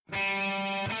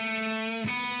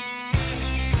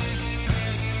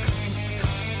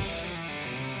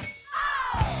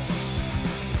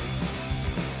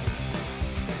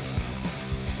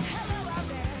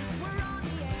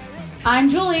I'm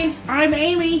Julie. I'm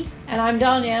Amy. And I'm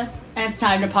Danya. And it's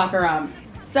time to pucker up.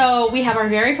 So we have our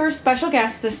very first special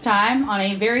guest this time on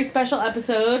a very special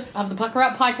episode of the Pucker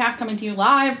Up podcast coming to you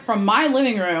live from my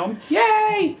living room.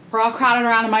 Yay! We're all crowded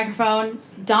around a microphone.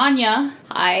 Danya.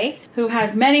 Hi. Who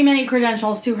has many, many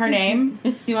credentials to her name.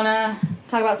 Do you want to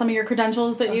talk about some of your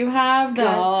credentials that you have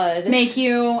that make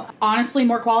you honestly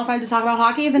more qualified to talk about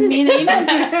hockey than me and Amy?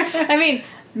 I mean,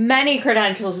 many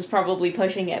credentials is probably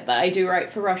pushing it, but I do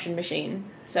write for Russian Machine,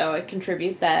 so I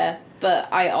contribute there.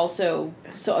 But I also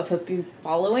sort of have been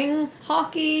following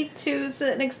hockey to a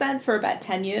certain extent for about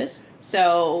 10 years.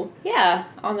 So, yeah,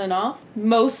 on and off.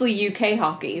 Mostly UK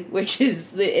hockey, which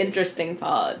is the interesting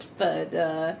part. But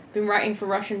been writing for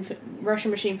Russian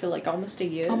Machine for like almost a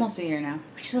year. Almost a year now.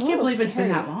 Which is a I can't little believe it's been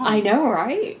scary. that long. I know,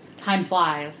 right? Time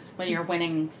flies when you're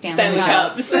winning Stanley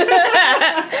Cups.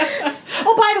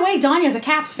 Oh, by the way, Danya's a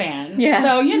Caps fan. Yeah.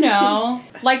 So, you know,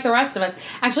 like the rest of us.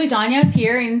 Actually, Danya's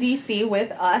here in D.C.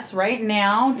 with us right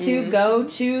now to go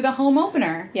to the home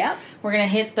opener. Yep. We're going to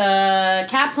hit the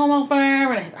Caps home opener.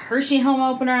 We're going to hit the Hershey home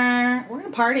opener. We're going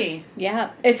to party.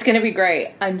 Yeah. It's going to be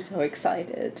great. I'm so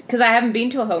excited. Because I haven't been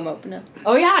to a home opener.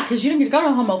 Oh, yeah, because you didn't get to go to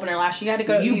a home opener last year. You had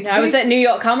to go I was at New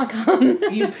York Comic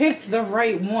Con. You picked the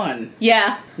right one.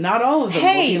 Yeah. Not all of them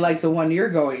will be like the one you're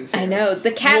going to. I know.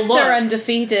 The Caps Well, look. are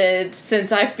undefeated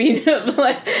since I've been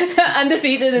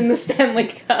undefeated in the Stanley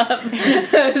Cup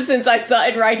since I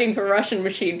started writing for Russian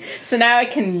Machine. So now I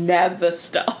can never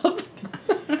stop.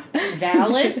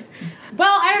 Valid.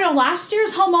 Well, I don't know. Last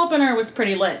year's home opener was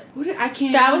pretty lit. I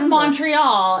can't That was remember.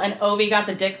 Montreal, and Ovi got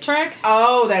the dick trick.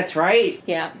 Oh, that's right.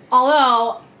 Yeah.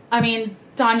 Although, I mean,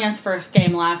 Danya's first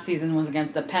game last season was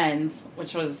against the Pens,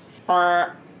 which was...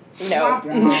 No.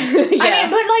 Yeah. I mean,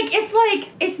 but,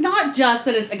 it's not just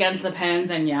that it's against the Pens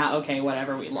and, yeah, okay,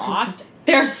 whatever, we lost.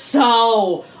 They're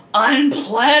so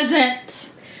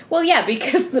unpleasant. Well, yeah,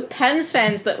 because the Pens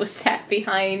fans that were sat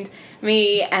behind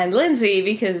me and Lindsay,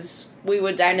 because we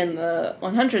were down in the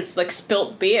 100s, like,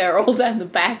 spilt beer all down the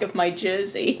back of my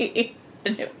jersey.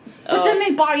 And it was... But then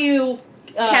they bought you...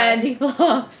 candy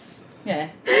floss.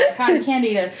 Yeah, cotton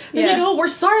candy to... They're like, oh, we're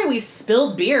sorry we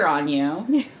spilled beer on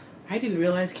you. I didn't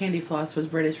realize candy floss was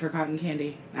British for cotton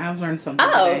candy. I've learned something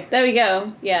Oh, today. there we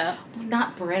go. Yeah.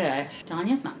 Not British.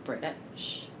 Danya's not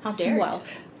British. How dare Well.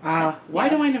 Why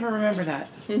do I never remember that?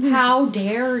 you? How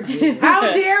dare you?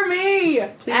 How dare me!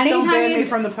 Please Anytime don't ban you me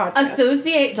from the podcast.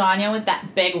 Associate Danya with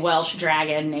that big Welsh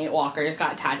dragon Nate Walker's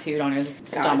got tattooed on his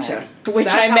stomach. Gotcha. Which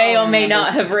That's I how may I or may remember.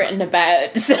 not have written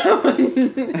about, so...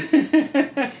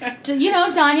 You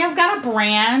know, Danya's got a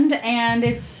brand, and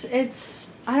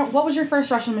it's what was your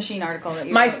first Russian Machine article that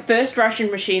you My wrote? first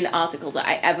Russian Machine article that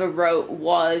I ever wrote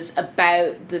was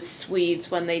about the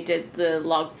Swedes when they did the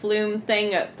log flume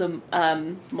thing at the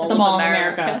Mall of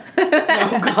America.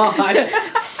 Oh, God.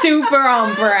 Super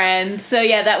on brand. So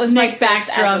yeah, that was my Nick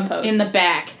first ever Backstrom post. in the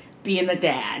back being the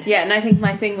dad. Yeah, and I think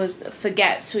my thing was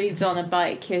forget Swedes on a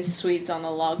bike, here's Swedes on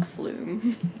a log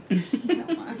flume. I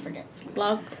don't want to forget sweet.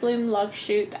 Log flume, log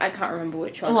shoot, I can't remember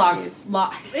which one Log, I used.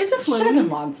 log. It's a Should have flume. been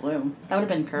log flume. That would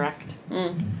have been correct.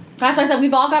 That's why I said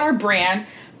we've all got our brand,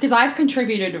 because I've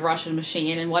contributed to Russian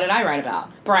Machine, and what did I write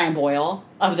about? Brian Boyle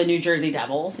of the New Jersey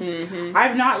Devils.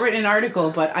 I've not written an article,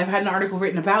 but I've had an article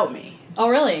written about me. Oh,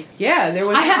 really? Yeah, there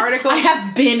was an article. I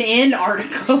have been in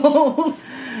articles.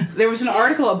 There was an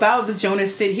article about the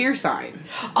Jonas Sit Here sign.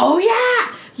 Oh,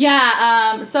 yeah!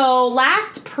 Yeah, so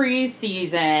last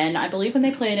preseason, I believe when they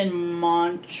played in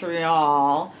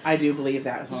Montreal, I do believe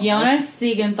that as well. Jonas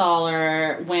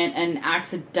Siegenthaler went and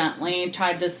accidentally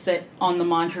tried to sit on the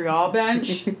Montreal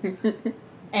bench.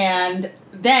 And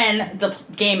then the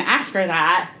game after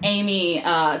that, Amy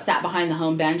sat behind the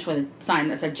home bench with a sign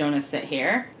that said Jonas Sit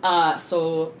Here. And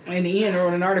Ian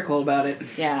wrote an article about it.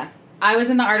 Yeah. I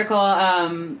was in the article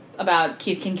about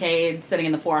Keith Kincaid sitting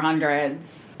in the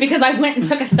 400s because I went and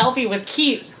took a selfie with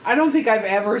Keith. I don't think I've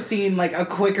ever seen, like, a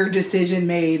quicker decision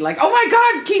made. Like, oh my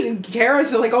God, Keith.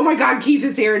 Kara's like, oh my God, Keith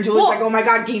is here. And Julie's like, oh my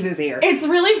God, Keith is here. It's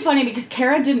really funny because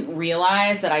Kara didn't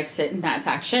realize that I sit in that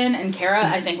section. And Kara,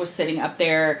 I think, was sitting up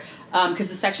there because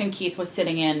the section Keith was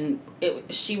sitting in,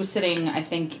 she was sitting, I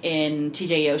think, in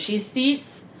TJ Yoshi's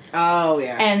seats. Oh,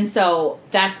 yeah. And so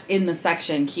that's in the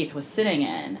section Keith was sitting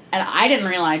in. And I didn't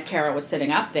realize Kara was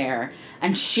sitting up there.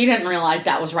 And she didn't realize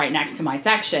that was right next to my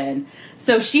section.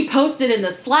 So she posted in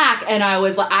the Slack, and I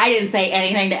was like, I didn't say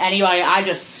anything to anybody. I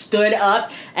just stood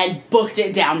up and booked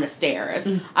it down the stairs.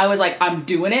 I was like, I'm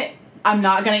doing it. I'm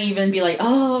not going to even be like,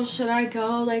 oh, should I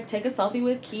go, like, take a selfie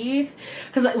with Keith?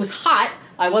 Because it was hot.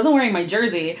 I wasn't wearing my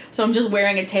jersey, so I'm just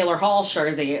wearing a Taylor Hall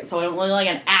jersey, so I don't look like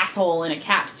an asshole in a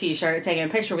Caps t-shirt taking a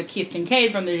picture with Keith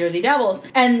Kincaid from the Jersey Devils.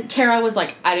 And Kara was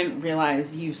like, I didn't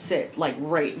realize you sit, like,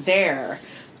 right there.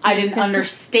 I didn't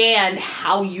understand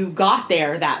how you got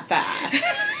there that fast.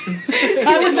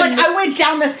 I was like, I went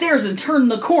down the stairs and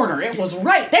turned the corner. It was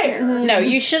right there. No,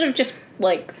 you should have just,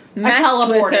 like, I messed with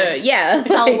her. teleported. Yeah. I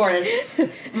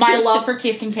teleported. My love for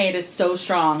Keith Kincaid is so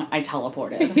strong, I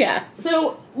teleported. Yeah.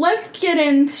 So let's get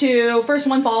into first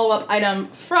one follow-up item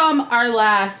from our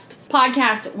last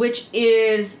podcast, which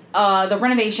is the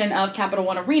renovation of Capital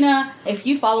One Arena. If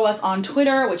you follow us on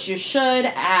Twitter, which you should,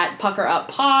 at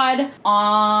PuckerUpPod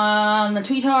on the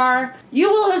Twitter, you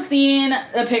will have seen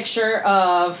a picture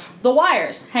of the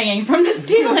wires hanging from the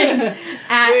ceiling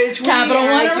at Which Capital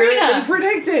One Arena.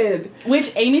 predicted.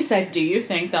 Which Amy said, do you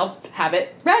think they'll have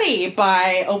it ready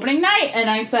by opening night? And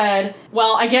I said,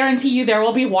 well, I guarantee you there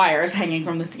will be wires hanging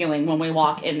from the ceiling when we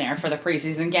walk in there for the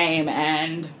preseason game.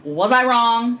 And was I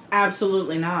wrong?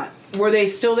 Absolutely not. Were they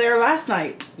still there last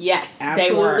night? Yes,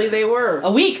 Absolutely, they were. they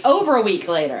were. Over a week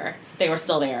later, they were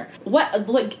still there. What?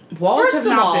 Like, Walls first have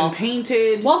of not all, been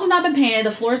painted. walls have not been painted.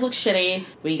 The floors look shitty.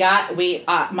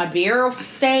 My beer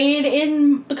stayed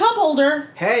in the cup holder.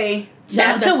 Hey,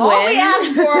 That's a all we win.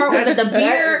 asked for was that the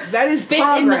beer that is fit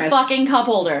in the progress. fucking cup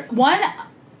holder.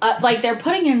 Like, they're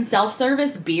putting in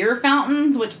self-service beer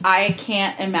fountains, which I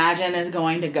can't imagine is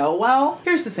going to go well.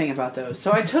 Here's the thing about those.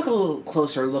 So I took a little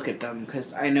closer look at them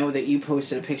because I know that you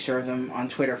posted a picture of them on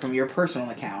Twitter from your personal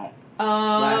account.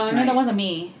 Last No, night. that wasn't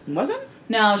me. Was it?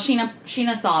 No,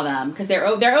 Sheena saw them because they're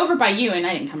over by you, and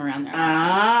I didn't come around there.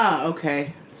 Ah,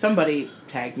 okay. Somebody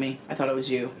tagged me. I thought it was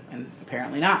you, and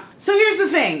apparently not. So here's the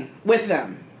thing with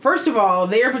them. First of all,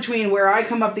 they are between where I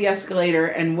come up the escalator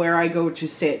and where I go to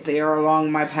sit. They are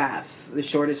along my path, the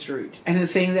shortest route. And the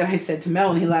thing that I said to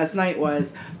Melanie last night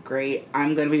was, great,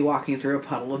 I'm going to be walking through a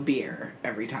puddle of beer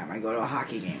every time I go to a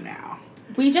hockey game now.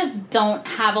 We just don't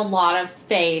have a lot of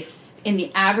faith in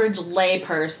the average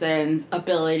layperson's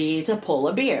ability to pull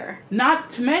a beer.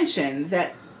 Not to mention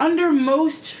that under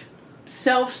most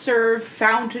self-serve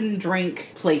fountain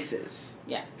drink places,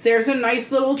 Yeah. there's a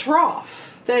nice little trough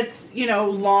that's,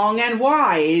 long and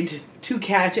wide to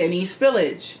catch any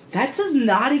spillage. That does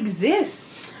not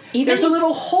exist. There's a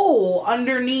little hole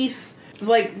underneath,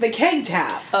 like, the keg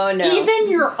tap. Oh, no. Even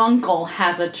your uncle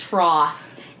has a trough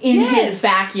in Yes. his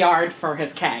backyard for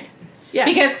his keg. Yeah.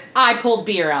 Because I pulled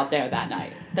beer out there that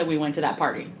night that we went to that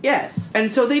party. Yes. And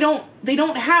so they don't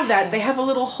have that. They have a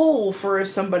little hole for if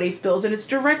somebody spills, and it's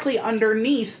directly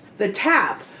underneath the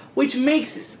tap, which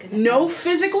makes no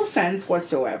physical sense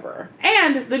whatsoever.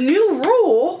 And the new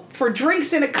rule for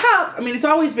drinks in a cup, I mean, it's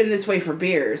always been this way for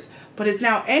beers, but it's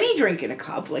now any drink in a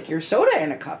cup, like your soda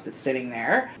in a cup that's sitting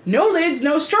there, no lids,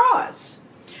 no straws.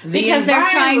 Because they're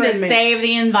trying to environment. save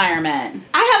the environment.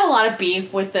 I have a lot of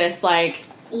beef with this, like,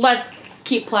 let's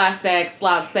keep plastics,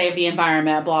 let's save the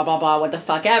environment, blah, blah, blah, what the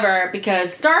fuck ever,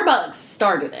 because Starbucks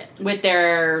started it with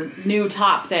their new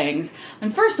top things.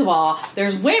 And first of all,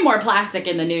 there's way more plastic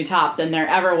in the new top than there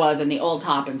ever was in the old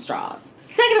top and straws.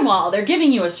 Second of all, they're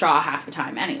giving you a straw half the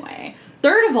time anyway.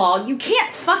 Third of all, you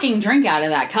can't fucking drink out of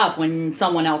that cup when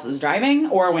someone else is driving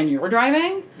or when you're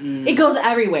driving. It goes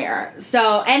everywhere.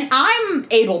 So, and I'm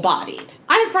able-bodied.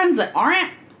 I have friends that aren't.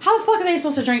 How the fuck are they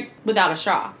supposed to drink without a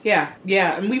straw? Yeah,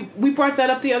 and we brought that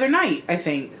up the other night, I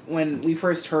think, when we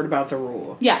first heard about the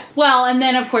rule. Yeah. Well, and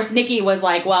then of course Nikki was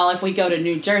like, well, if we go to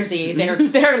New Jersey, their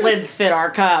lids fit our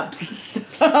cups.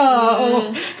 So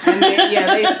And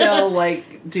they sell, like,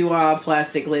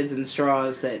 plastic lids and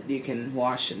straws that you can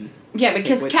wash and... yeah,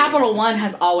 because with Capital you. One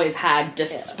has always had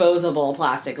disposable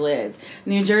plastic lids.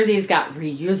 New Jersey's got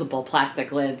reusable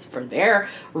plastic lids for their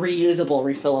reusable,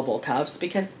 refillable cups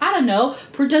because, I don't know,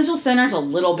 Prudential Center's a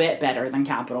little bit better than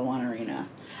Capital One Arena.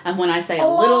 And when I say a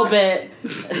little bit,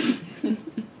 a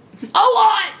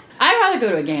lot! I'd rather go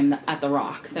to a game at The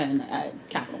Rock than at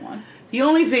Capital One. The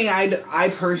only thing I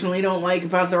personally don't like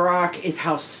about The Rock is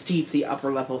how steep the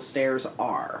upper level stairs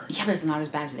are. Yeah, but it's not as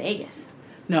bad as Vegas.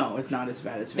 No, it's not as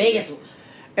bad as Vegas.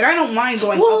 And I don't mind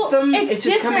going Well, up them. it's It's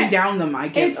just coming different. down them. I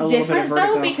get It's a little bit of different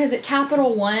vertigo. though because at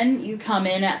Capital One you come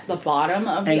in at the bottom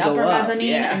of the And go upper up, mezzanine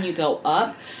yeah. and you go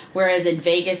up, whereas in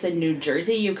Vegas and New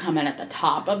Jersey you come in at the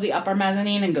top of the upper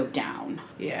mezzanine and go down.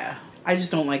 Yeah. I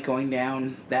just don't like going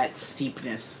down that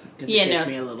steepness because Yeah, it gets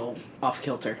no. me a little off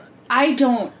kilter. I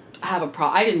don't have a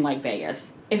problem. I didn't like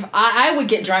Vegas. If I would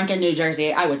get drunk in New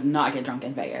Jersey, I would not get drunk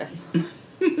in Vegas.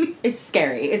 It's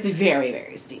scary. It's very,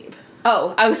 very steep.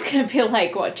 Oh, I was gonna be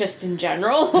like, what, just in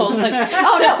general? Or like,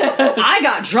 Oh no, I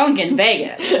got drunk in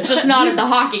Vegas, just not at the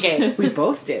hockey game. We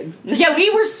both did. Yeah, we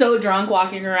were so drunk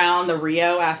walking around the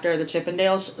Rio after the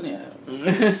Chippendale.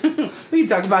 We can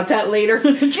talk about that later on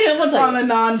the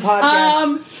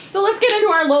non-podcast. So let's get into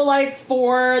our lowlights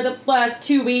for the last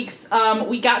 2 weeks.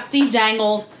 We got Steve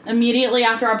Dangled immediately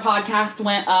after our podcast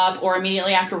went up, or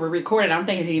immediately after we recorded. I don't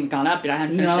think it had even gone up, but I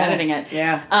hadn't finished editing it.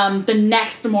 Yeah. The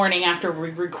next morning after we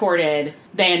recorded,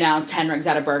 they announced Henrik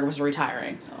Zetterberg was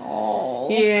retiring. oh.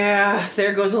 Yeah,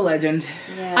 there goes a legend.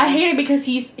 Yeah. I hate it because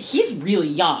he's really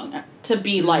young to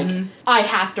be like, I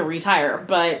have to retire,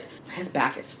 but his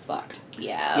back is fucked.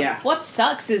 Yeah. Yeah. What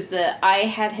sucks is that I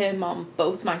had him on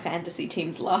both my fantasy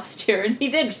teams last year, and he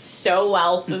did so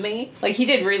well for me. Like, he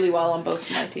did really well on both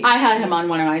of my teams. I had him on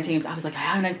one of my teams. I was like,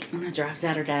 I'm gonna draft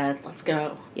Zetter, Dad. Let's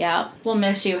go. Yeah. We'll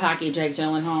miss you, hockey Jake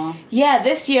Gyllenhaal. Yeah,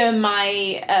 this year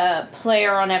my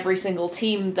player on every single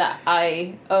team that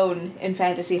I own in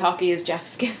fantasy hockey is Jeff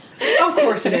Skinner. Of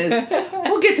course it is.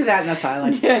 We'll get to that in the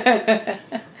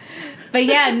highlights. But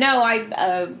yeah,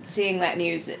 no, seeing that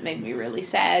news, it made me really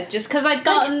sad. Just because I'd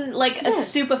gotten, a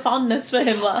super fondness for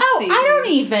him last season. I don't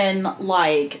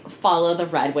even, follow the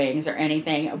Red Wings or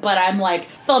anything, but I'm,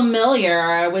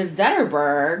 familiar with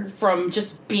Zetterberg from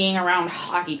just being around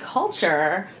hockey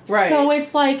culture. Right. So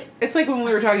it's like... It's like when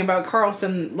we were talking about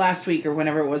Carlson last week, or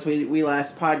whenever it was we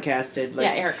last podcasted.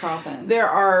 Erik Karlsson. There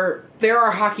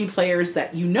are hockey players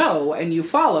that you know and you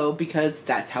follow because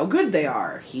that's how good they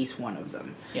are. He's one of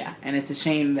them. Yeah. And it's a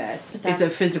shame that it's a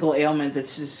physical ailment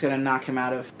that's just going to knock him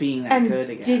out of being that good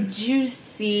again. Did you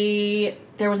see...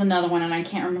 There was another one, and I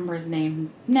can't remember his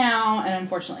name now, and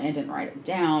unfortunately I didn't write it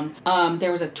down.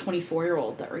 There was a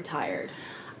 24-year-old that retired.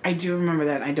 I do remember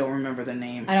that. I don't remember the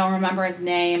name. I don't remember his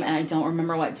name, and I don't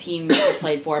remember what team he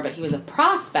played for, but he was a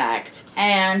prospect,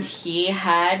 and he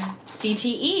had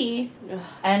CTE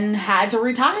and had to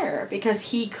retire because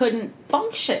he couldn't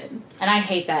function. And I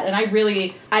hate that. And I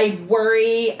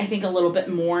worry, I think, a little bit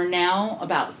more now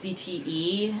about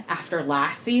CTE after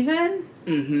last season.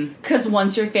 Mm-hmm. Because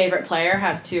once your favorite player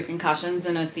has 2 concussions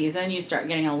in a season, you start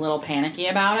getting a little panicky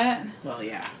about it. Well,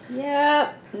 yeah.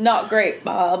 Yep. Not great,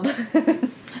 Bob.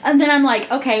 And then I'm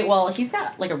like, okay, well, he's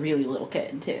got, a really little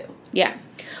kid, too. Yeah.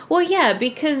 Well, yeah,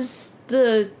 because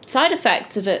the side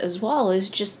effects of it as well is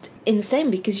just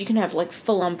insane, because you can have,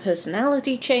 full-on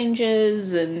personality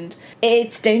changes, and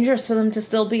it's dangerous for them to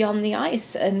still be on the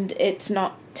ice, and it's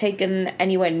not taken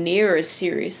anywhere near as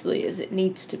seriously as it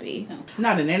needs to be. No.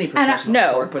 Not in any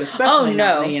professional sport, but especially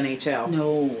not in the NHL.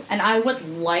 No. And I would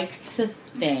like to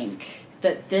think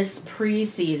that this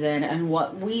preseason and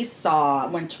what we saw,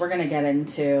 which we're going to get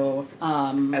into...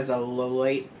 as a low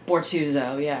light.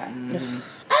 Bortuzzo, yeah. Mm-hmm.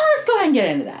 Let's go ahead and get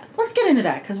into that. Let's get into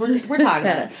that, because we're talking about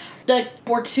it. The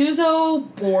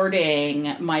Bortuzzo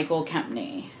boarding Michael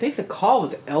Kempny. I think the call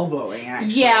was elbowing,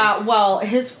 actually. Yeah, well,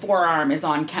 his forearm is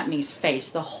on Kempny's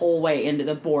face the whole way into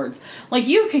the boards.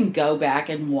 You can go back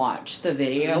and watch the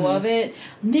video of it.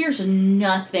 There's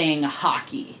nothing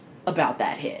hockey about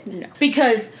that hit. No.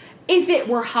 Because if it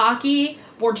were hockey,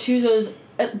 Bortuzzo's...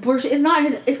 it's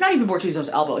not even Bortuzzo's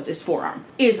elbow, it's his forearm,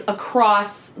 is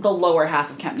across the lower half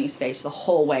of Kempny's face the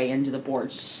whole way into the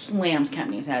boards, slams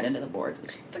Kempny's head into the boards.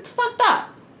 It's fucked up.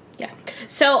 Yeah.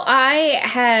 So I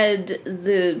had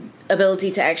the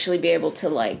ability to actually be able to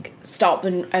stop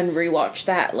and rewatch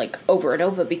that over and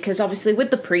over, because obviously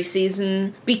with the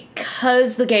preseason,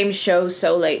 because the games show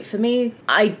so late for me,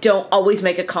 I don't always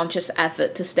make a conscious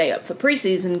effort to stay up for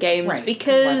preseason games, right,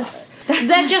 because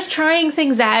they're just trying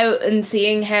things out and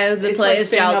seeing how the players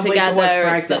gel together.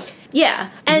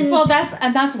 And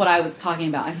that's what I was talking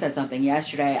about. I said something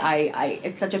yesterday. I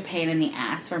it's such a pain in the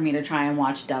ass for me to try and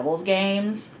watch Devils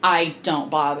games. I don't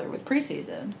bother with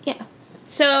preseason. Yeah.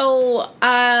 So,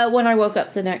 when I woke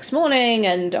up the next morning,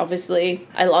 and obviously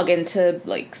I log into,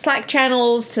 Slack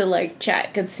channels to,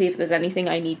 check and see if there's anything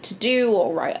I need to do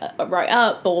or write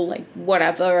up or,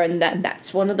 whatever, and then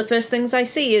that's one of the first things I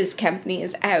see is Kempny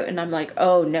is out, and I'm like,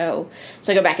 oh no.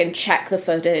 So I go back and check the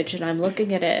footage, and I'm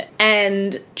looking at it,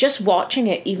 and just watching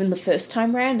it even the first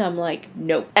time round, I'm like,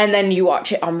 nope. And then you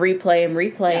watch it on replay,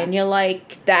 and you're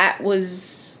like, that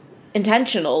was...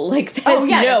 intentional. There's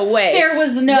no way. There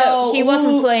was no... he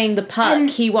wasn't playing the puck.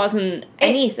 He wasn't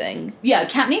anything. Yeah,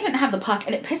 Kempny didn't have the puck,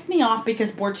 and it pissed me off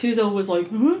because Bortuzzo was like,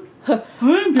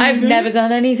 I've never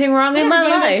done anything wrong in my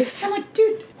life. I'm like,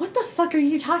 dude, what the fuck are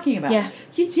you talking about? Yeah.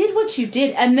 You did what you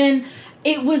did, and then...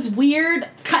 It was weird,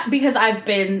 because I've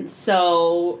been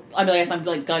so... I guess I'm,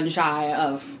 gun shy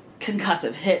of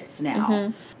concussive hits now.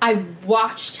 Mm-hmm. I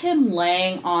watched him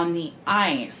laying on the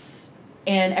ice,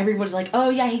 And everybody's like, oh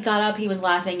yeah, he got up, he was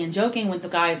laughing and joking with the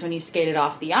guys when he skated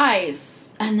off the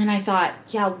ice. And then I thought,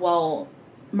 yeah, well,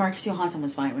 Marcus Johansson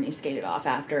was fine when he skated off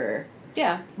after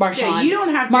Marchand. Yeah, you don't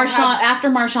have to After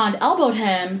Marchand elbowed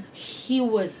him, he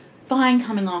was fine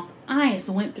coming off the ice,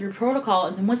 went through protocol,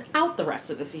 and then was out the rest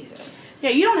of the season. Yeah,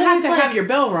 you don't have to have your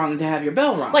bell rung to have your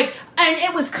bell rung. Like, and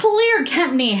it was clear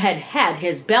Kempney had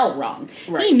his bell rung.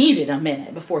 Right. He needed a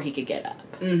minute before he could get up.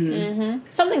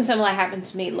 Something similar happened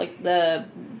to me, like the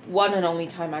one and only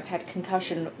time I've had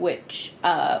concussion, which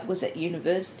was at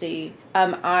university.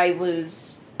 I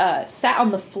was sat on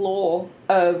the floor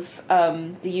of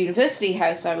the university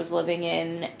house I was living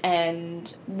in,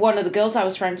 and one of the girls I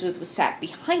was friends with was sat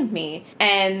behind me,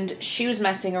 and she was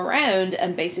messing around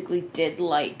and basically did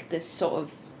like this sort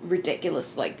of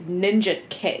ridiculous like ninja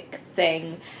kick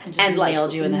thing And like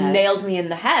nailed you in the head. nailed me in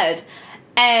the head.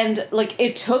 And like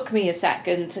it took me a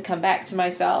second to come back to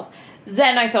myself.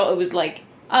 Then I thought it was like,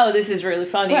 oh, this is really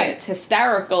funny. Right. It's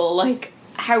hysterical. Like,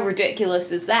 how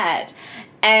ridiculous is that?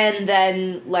 And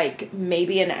then, like,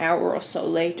 maybe an hour or so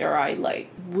later, I,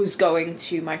 like, was going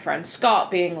to my friend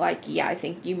Scott being like, yeah, I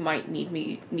think you might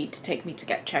need to take me to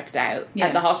get checked out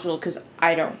at the hospital because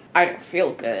I don't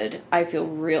feel good. I feel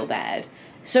real bad.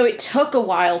 So it took a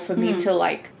while for me to,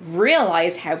 like,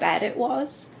 realize how bad it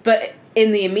was. But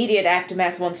in the immediate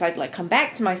aftermath, once I'd, like, come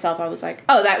back to myself, I was like,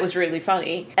 oh, that was really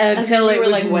funny. Until it was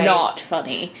like, wait. not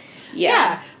funny.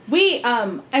 Yeah.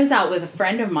 I was out with a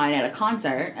friend of mine at a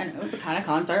concert, and it was the kind of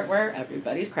concert where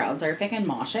everybody's crowd surfing and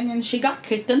moshing, and she got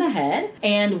kicked in the head,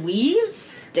 and we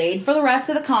stayed for the rest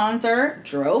of the concert,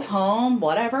 drove home,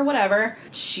 whatever.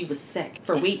 She was sick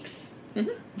for weeks.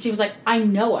 Mm-hmm. She was like, I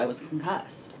know I was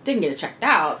concussed. Didn't get it checked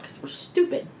out, because we're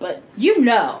stupid, but you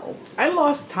know. I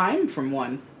lost time from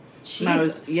one.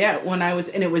 Jesus. When I was,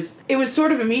 and it was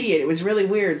sort of immediate. It was really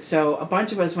weird. So a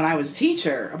bunch of us, when I was a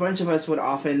teacher, would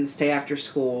often stay after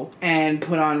school and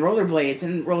put on rollerblades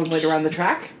and rollerblade around the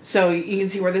track. So you can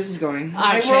see where this is going.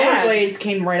 My rollerblades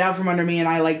came right out from under me, and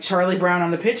I, like Charlie Brown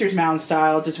on the pitcher's mound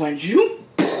style, just went zoom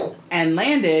and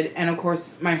landed. And of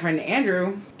course, my friend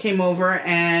Andrew came over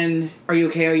and, are you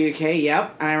okay?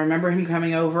 Yep. And I remember him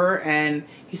coming over, and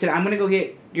he said, I'm going to go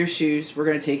get your shoes. We're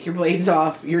going to take your blades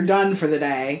off. You're done for the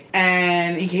day.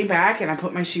 And he came back, and I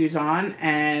put my shoes on,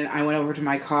 and I went over to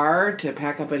my car to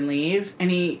pack up and leave.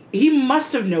 And he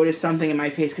must have noticed something in my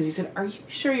face, because he said, are you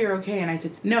sure you're okay? And I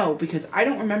said, no, because I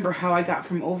don't remember how I got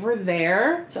from over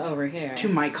there to over here to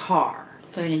my car.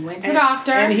 So then you went to the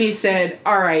doctor. And he said,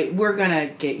 all right, we're going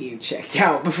to get you checked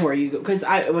out before you go. Because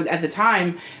at the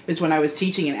time, it was when I was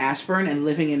teaching in Ashburn and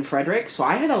living in Frederick. So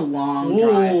I had a long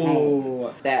drive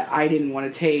home that I didn't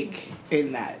want to take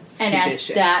in that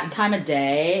condition. At that time of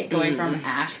day, going from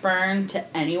Ashburn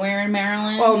to anywhere in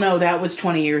Maryland? Well, no, that was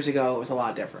 20 years ago. It was a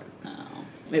lot different. Oh.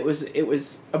 It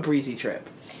was a breezy trip.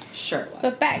 Sure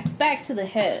was. But back to the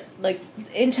hit. Like,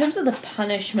 in terms of the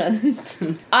punishment,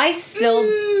 I still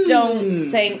don't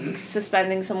think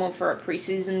suspending someone for a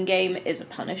preseason game is a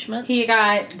punishment. He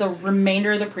got the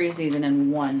remainder of the preseason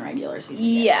in one regular season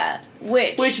game. Yeah,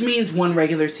 which means one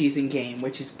regular season game,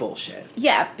 which is bullshit.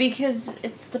 Yeah, because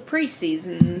it's the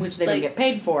preseason. Which they don't get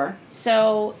paid for.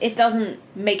 So it doesn't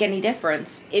make any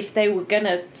difference. If they were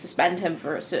gonna suspend him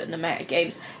for a certain amount of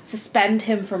games, suspend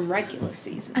him from regular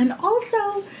season. And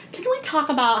also, can we talk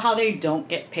about how they don't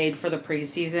get paid for the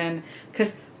preseason?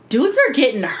 Because dudes are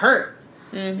getting hurt.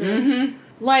 Mm-hmm.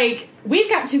 Like, we've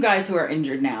got two guys who are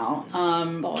injured now.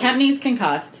 Kempney's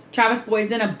concussed. Travis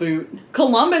Boyd's in a boot.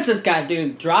 Columbus has got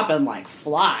dudes dropping like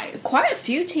flies. Quite a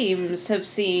few teams have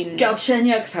seen...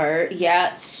 Galchenyuk's hurt.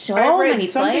 Yeah, so I read many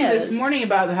something players. this morning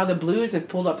about how the Blues have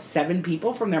pulled up 7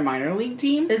 people from their minor league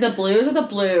team. The Blues are the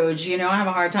Blues. You know I have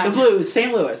a hard time. The Blues,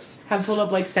 St. Louis, have pulled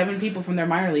up like 7 people from their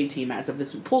minor league team as of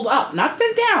this... Pulled up, not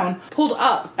sent down, pulled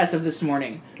up as of this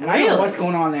morning. And I don't know what's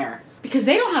going on there. Because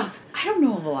they don't have... I don't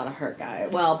know of a lot of hurt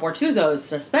guys. Well, Bortuzzo is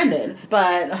suspended,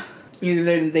 but...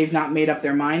 Either they've not made up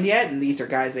their mind yet, and these are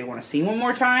guys they want to see one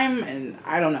more time, and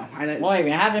I don't know. Well, if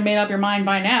you haven't made up your mind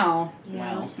by now,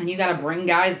 Yeah. and you got to bring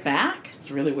guys back. It's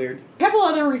really weird. A couple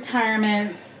other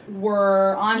retirements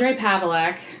were Andre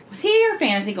Pavelek. Was he your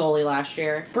fantasy goalie last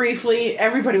year? Briefly,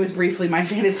 everybody was briefly my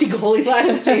fantasy goalie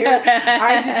last year.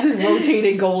 I just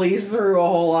rotated goalies through a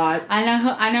whole lot.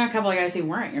 I know a couple of guys who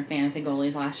weren't your fantasy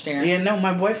goalies last year. Yeah, no,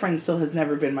 my boyfriend still has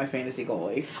never been my fantasy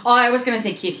goalie. Oh, I was going to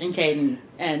say Keith Kincaid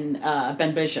and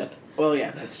Ben Bishop. Well,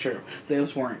 yeah, that's true.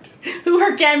 Those weren't. Who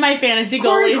are getting my fantasy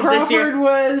Corey goalies Crawford this year?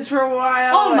 was for a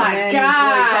while. Oh my and then God!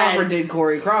 Corey Crawford did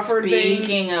Corey Crawford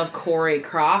Speaking of Corey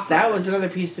Crawford. That was another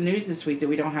piece of news this week that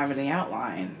we don't have in the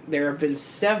outline. There have been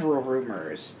several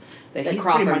rumors that that he's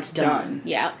pretty Crawford's much done.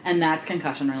 Yeah. And that's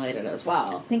concussion related as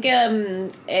well. I think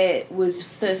it was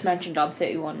first mentioned on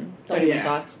 31 Yeah.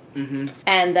 Thoughts? Mm-hmm.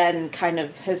 and then kind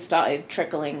of has started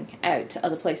trickling out to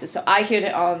other places. So I heard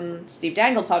it on Steve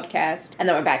Dangle podcast, and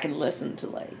then went back and listened to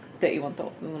like 31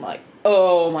 Thoughts, and I'm like,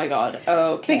 oh my god,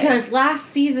 okay. Because last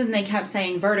season they kept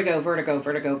saying vertigo, vertigo,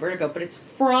 vertigo, vertigo, but it's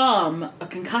from a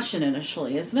concussion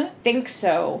initially, isn't it? I think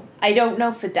so. I don't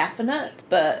know for definite,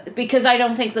 but because I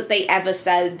don't think that they ever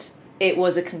said it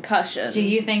was a concussion. Do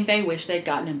you think they wish they'd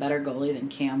gotten a better goalie than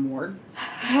Cam Ward?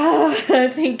 I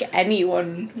think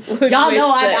anyone would. Y'all wish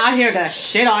know I'm that- out here to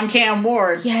shit on Cam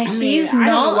Ward. Yeah, I he's mean, I not.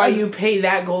 don't know why a- you pay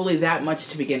that goalie that much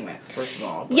to begin with, first of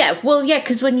all. But Yeah, well, yeah,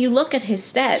 because when you look at his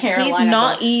stats, he's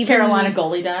not even Carolina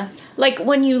goalie does. like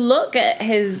when you look at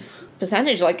his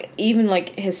percentage, like even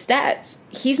like his stats,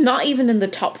 he's not even in the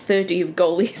top 30 of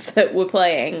goalies that were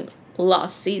playing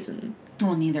last season.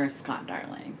 Well, neither is Scott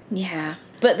Darling. Yeah,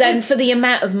 but then for the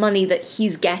amount of money that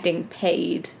he's getting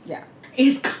paid, Yeah.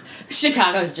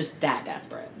 Chicago's just that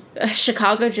desperate.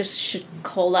 Chicago just should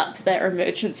call up their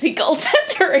emergency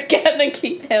goaltender again and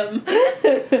keep him.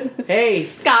 Hey,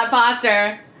 Scott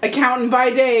Foster. accountant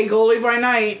by day, goalie by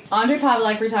night. Andre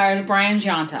Pavlik retires Brian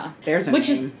Gianta. There's a Which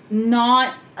name. is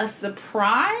not a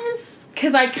surprise.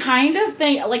 Because I kind of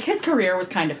think, like, his career was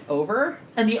kind of over.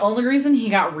 And the only reason he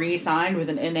got re-signed with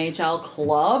an NHL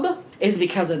club is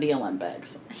because of the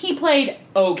Olympics. He played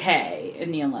okay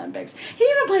in the Olympics. He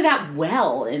didn't play that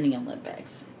well in the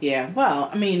Olympics. Yeah, well,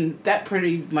 I mean, that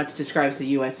pretty much describes the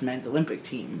U.S. men's Olympic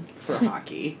team for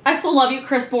hockey. I still love you,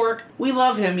 Chris Bork. We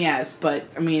love him, yes, but,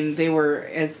 I mean, they were,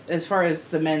 as far as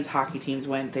the men's hockey teams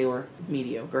went, they were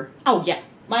mediocre. Oh, yeah.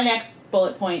 My next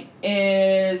bullet point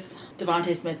is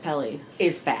Devontae Smith-Pelly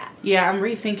is fat. Yeah, I'm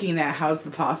rethinking that. How's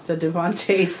the pasta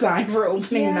Devontae sign for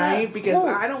opening Yeah, night? Because well,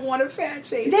 I don't want a fat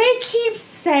shame. They keep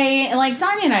saying, like,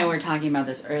 Danya and I were talking about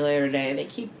this earlier today, they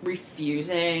keep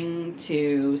refusing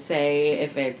to say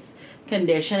if it's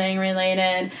conditioning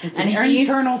related. It's and an he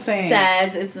internal thing.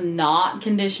 says it's not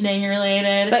conditioning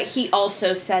related. But he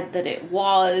also said that it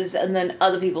was, and then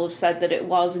other people have said that it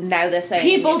was, and now they're saying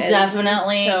people it is.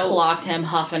 definitely So- clocked him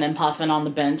huffing and puffing on the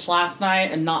bench last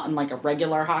night, and not in like a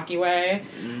regular hockey way,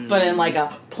 but in like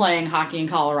a playing hockey in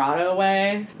Colorado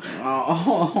way.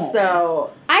 Oh.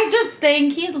 So I just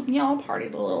think he,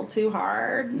 partied a little too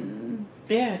hard. And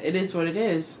Yeah, it is what it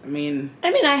is. I mean,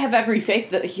 I mean, I have every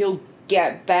faith that he'll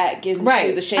get back into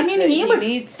the shape I mean, that he was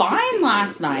needs to fine be.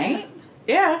 last night.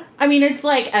 yeah. I mean, it's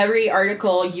like every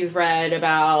article you've read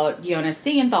about Jonas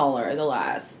Siegenthaler the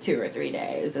last 2 or 3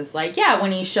 days. It's like, yeah,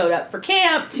 when he showed up for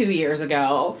camp 2 years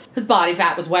ago, his body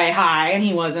fat was way high and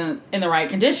he wasn't in the right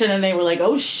condition. And they were like,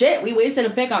 oh shit, we wasted a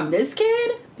pick on this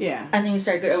kid? Yeah. And then he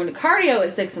started going to cardio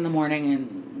at 6 in the morning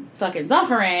and fucking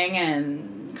suffering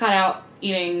and cut out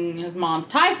eating his mom's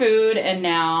Thai food. And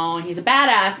now he's a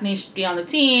badass and he should be on the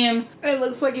team. It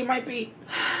looks like he might be.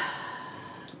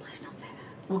 Please don't say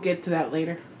that. We'll get to that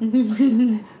later.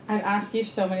 I've asked you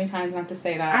so many times not to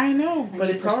say that. I know, but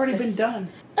you it's already been persist. done.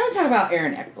 I want to talk about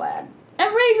Aaron Ekblad.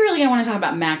 And really, I want to talk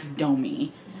about Max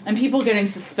Domi and people getting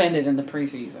suspended in the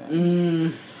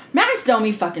preseason. Max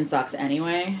Domi fucking sucks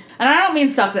anyway. And I don't mean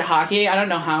sucks at hockey. I don't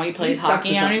know how he plays He sucks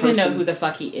hockey. as I don't a even know person. who the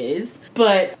fuck he is.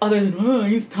 But other than,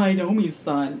 he's Ty Domi's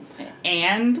son.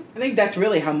 And I think that's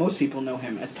really how most people know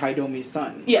him, as Ty Domi's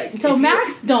son. yeah, Like, so if you-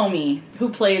 Max Domi, who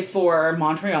plays for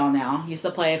Montreal now, used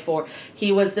to play for,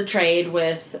 he was the trade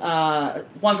with,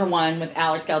 1-for-1 with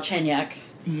Alex Galchenyuk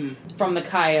from the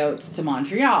Coyotes to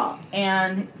Montreal.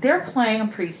 And they're playing a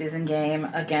preseason game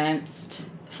against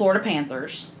Florida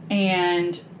Panthers.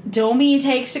 And Domi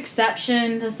takes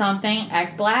exception to something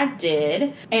Ekblad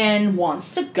did and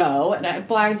wants to go. And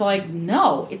Ekblad's like,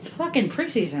 no, it's fucking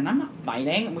preseason. I'm not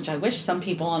fighting, which I wish some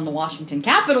people on the Washington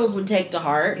Capitals would take to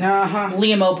heart. Uh-huh.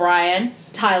 Liam O'Brien,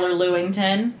 Tyler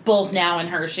Lewington, both now in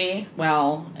Hershey.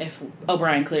 Well, if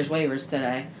O'Brien clears waivers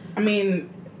today. I mean,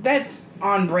 that's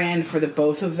on brand for the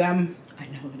both of them. I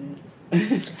know it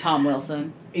is. Tom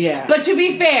Wilson. Yeah. But to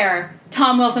be fair,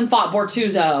 Tom Wilson fought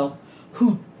Bortuzzo,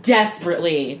 who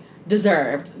desperately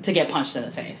deserved to get punched in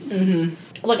the face.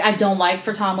 Mm-hmm. Look, I don't like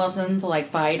for Tom Wilson to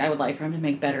fight. I would like for him to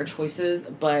make better choices.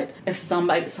 But if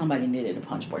somebody needed to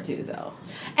punch Bortuzzo.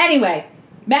 Anyway,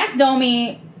 Max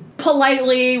Domi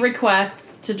politely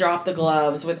requests to drop the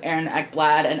gloves with Aaron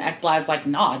Ekblad, and Ekblad's like,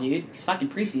 nah, dude, it's fucking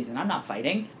preseason. I'm not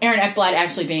fighting. Aaron Ekblad,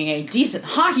 actually being a decent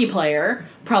hockey player,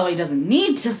 probably doesn't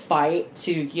need to fight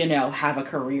to, have a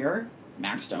career.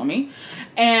 Max Domi.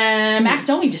 And Max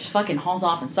Domi just fucking hauls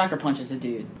off and sucker punches a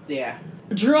dude. Yeah.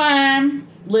 Drew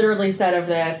literally said of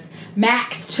this,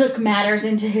 Max took matters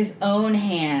into his own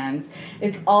hands.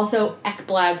 It's also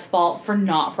Ekblad's fault for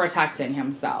not protecting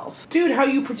himself. Dude, how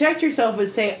you protect yourself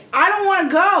is say, I don't want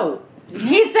to go.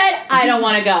 He said, I don't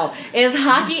want to go. Is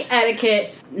hockey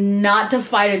etiquette not to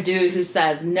fight a dude who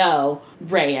says no,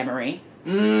 Ray Emery?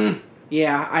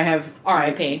 Yeah, I have...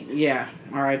 R.I.P. Yeah,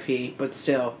 R.I.P., but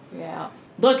still. Yeah.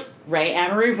 Look, Ray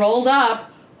Emery rolled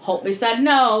up, Holtby said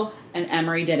no, and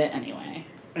Emery did it anyway.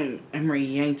 And Emery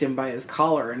yanked him by his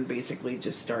collar and basically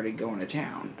just started going to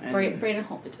town. And Braden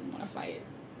Holtby didn't want to fight.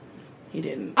 he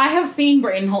didn't. I have seen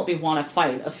Braden Holtby want to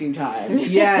fight a few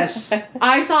times. Yes.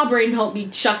 I saw Braden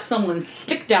Holtby chuck someone's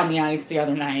stick down the ice the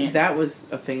other night. That was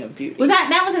a thing of beauty.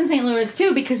 That was in St. Louis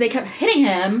too, because they kept hitting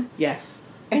him. Yes.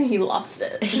 And he lost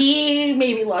it. He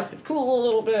maybe lost his cool a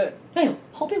little bit. Hey,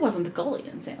 Holtby wasn't the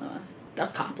goalie in St. Louis.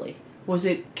 That's Copley. Was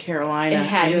it Carolina? It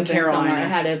had to have been Carolina. somewhere. It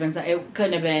had to have been. It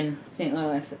couldn't have been St.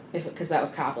 Louis because that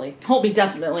was Copley. Holtby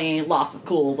definitely lost his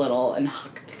cool a little and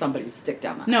hucked somebody's stick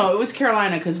down the No, ice. it was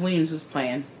Carolina because Weems was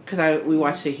playing. Because we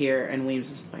watched it here and Weems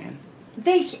was playing.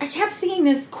 I kept seeing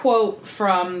this quote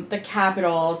from the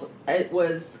Capitals. It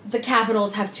was, the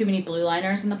Capitals have too many blue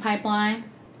liners in the pipeline.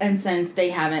 And since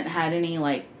they haven't had any,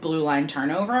 like, blue line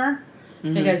turnover,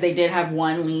 because they did have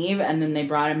one leave and then they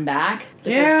brought him back.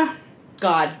 Because Yeah.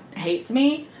 God hates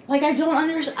me. Like, I don't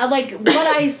understand. Like, what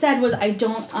I said was, I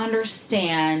don't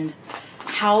understand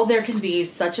how there can be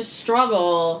such a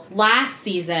struggle last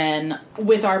season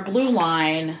with our blue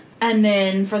line, and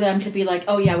then for them to be like,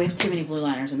 oh yeah, we have too many blue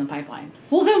liners in the pipeline.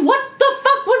 Well, then what the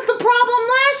fuck was the problem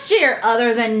last year,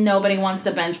 other than nobody wants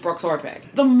to bench Brooks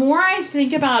Orpik? The more I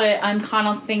think about it, I'm kind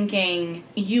of thinking,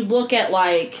 you look at,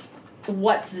 like,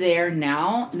 what's there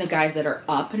now, and the guys that are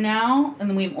up now,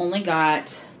 and we've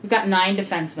got 9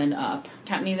 defensemen up.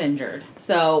 Kempney's injured.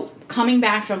 So, coming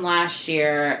back from last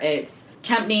year, it's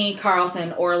Kempney,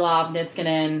 Carlson, Orlov,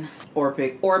 Niskanen,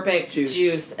 Orpik,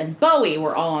 Juice, and Bowie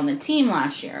were all on the team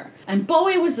last year. And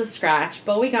Bowie was the scratch.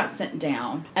 Bowie got sent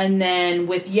down. And then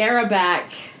with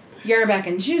Yarabek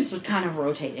and Juice would kind of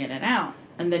rotate in and out.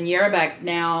 And then Yarabek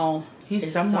now He's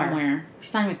is somewhere. He's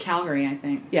signed with Calgary, I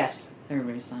think. Yes.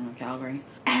 Everybody's signed with Calgary.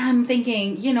 And I'm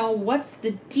thinking, what's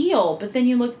the deal? But then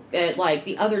you look at, like,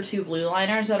 the other 2 blue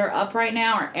liners that are up right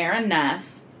now are Aaron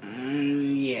Ness,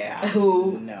 Yeah.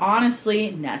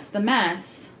 honestly, Ness the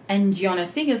Mess, and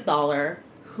Jonas Siegenthaler,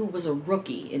 who was a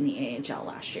rookie in the AHL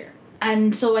last year.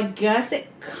 And so I guess it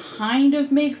kind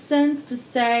of makes sense to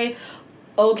say,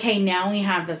 okay, now we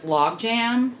have this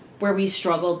logjam where we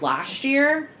struggled last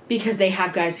year because they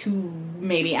have guys who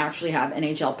maybe actually have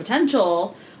NHL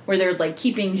potential, where they're, like,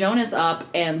 keeping Jonas up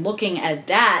and looking at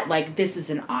that like this is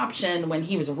an option when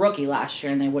he was a rookie last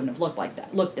year and they wouldn't have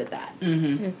looked at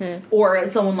that. Or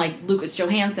someone like Lucas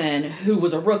Johansson, who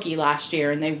was a rookie last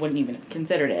year and they wouldn't even have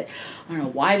considered it. I don't know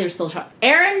why they're still trying.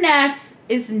 Aaron Ness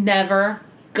is never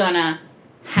gonna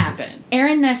happen.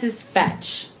 Aaron Ness is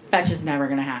Fetch. Fetch is never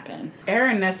gonna happen.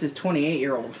 Aaron Ness is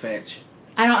 28-year-old Fitch.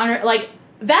 I don't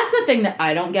that's the thing that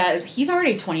I don't get is he's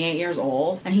already 28 years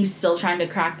old and he's still trying to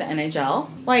crack the NHL.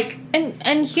 Like,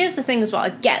 And here's the thing as well. I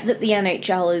get that the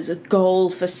NHL is a goal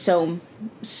for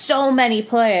so many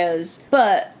players,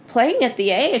 but playing at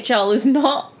the AHL is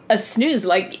not a snooze.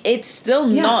 Like, it's still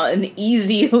not an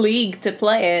easy league to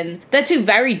play in. They're 2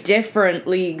 very different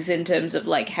leagues in terms of,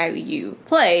 like, how you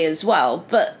play as well.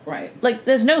 But, right. like,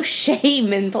 there's no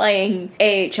shame in playing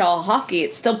AHL hockey.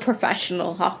 It's still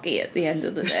professional hockey at the end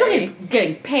of the day. Still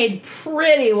getting paid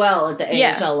pretty well at the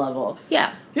AHL level.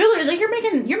 Yeah. You're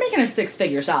making a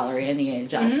 6-figure salary in the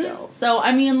AHL still. So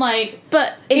I mean, like,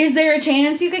 but is there a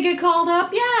chance you could get called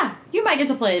up? Yeah, you might get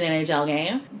to play an NHL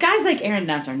game. Guys like Aaron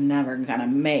Ness are never gonna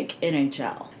make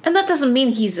NHL. And that doesn't mean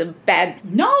he's a bad.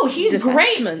 No, he's defenseman.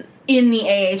 great in the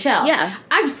AHL. Yeah.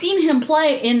 I've seen him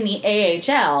play in the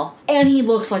AHL, and he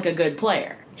looks like a good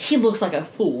player. He looks like a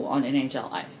fool on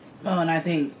NHL ice. Oh, and I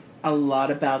think a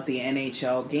lot about the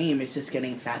NHL game is just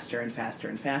getting faster and faster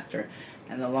and faster.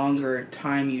 And the longer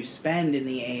time you spend in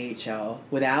the AHL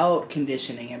without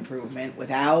conditioning improvement,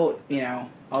 without,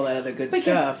 all that other good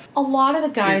stuff, a lot of the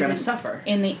you're guys going to suffer.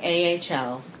 in the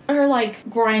AHL are like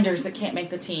grinders that can't make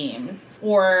the teams,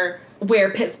 or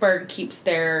where Pittsburgh keeps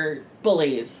their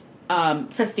bullies.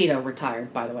 Sestito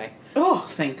retired, by the way. Oh,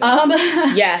 thank God.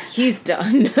 Yeah, he's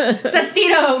done. Tom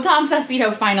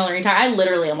Sestito finally retired. I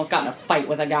literally almost got in a fight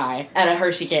with a guy at a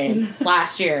Hershey game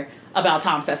last year about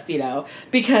Tom Sestito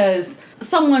because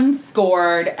someone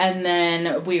scored and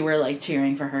then we were like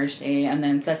cheering for Hershey and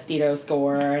then Sestito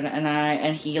scored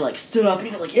and he like stood up and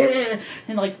he was like, yeah,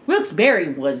 and like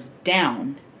Wilkes-Barre was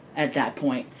down at that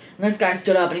point. And this guy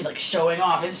stood up and he's like showing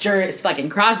off his fucking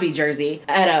Crosby jersey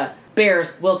at a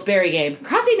Bears, Wilkes-Barre game.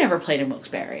 Crosby never played in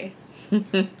Wilkes-Barre.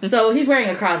 So he's wearing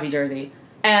a Crosby jersey.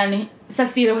 And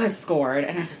Sestito has scored.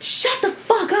 And I said, shut the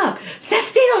fuck up.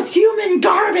 Sestito's human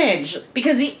garbage.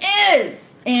 Because he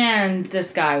is. And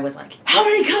this guy was like, how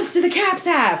many cups do the Caps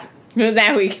have?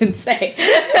 That we can say.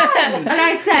 And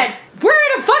I said, we're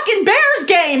in a fucking Bears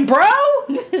game, bro.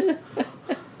 What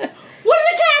do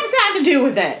the Caps have to do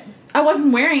with it? I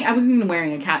wasn't even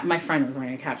wearing a cap. My friend was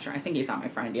wearing a cap shirt. I think he thought my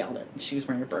friend yelled it. She was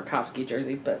wearing a Burakovsky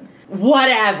jersey, but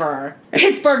whatever.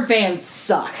 Pittsburgh fans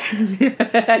suck.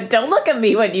 Don't look at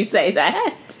me when you say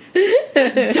that.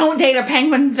 Don't date a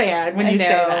Penguins fan when I you say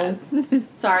know. that.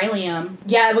 Sorry, Liam.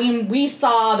 Yeah, we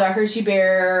saw the Hershey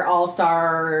Bear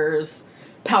All-Stars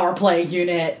power play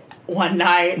unit one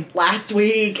night last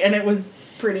week, and it was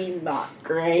pretty not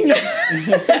great. Yeah,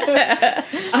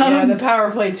 the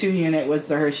Power Play 2 unit was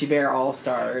the Hershey Bear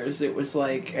All-Stars. It was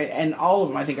like, and all of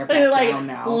them I think are back down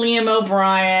now. Liam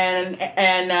O'Brien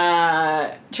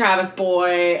and Travis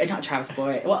Boyd, not Travis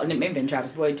Boyd, well, it may have been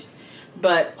Travis Boyd,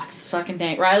 but what's his fucking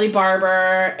name? Riley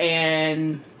Barber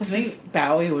and... I think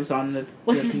Bowie was on the...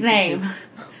 What's his name?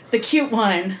 The cute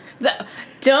one.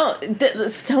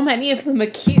 So many of them are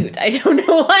cute. I don't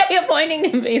know why you're pointing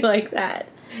at me like that.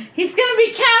 He's gonna be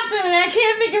captain and I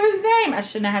can't think of his name. I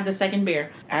shouldn't have had the second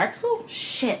beer. Axel?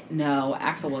 Shit, no.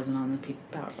 Axel wasn't on the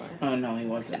power play. Oh, no, he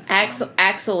wasn't.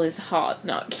 Axel is hot,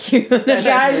 not cute.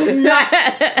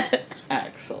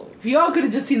 Axel. If you all could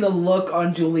have just seen the look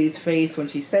on Julie's face when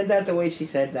she said that, the way she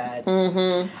said that.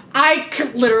 Mm-hmm. I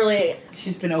could literally...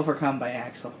 She's been overcome by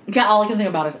Axel. Yeah, all I can think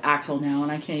about is Axel now,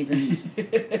 and I can't even...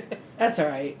 That's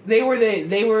alright. They were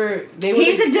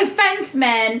He's a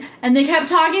defenseman, and they kept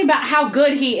talking about how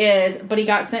good he is, but he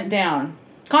got sent down.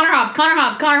 Connor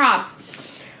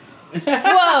Hobbs. Whoa.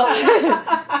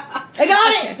 I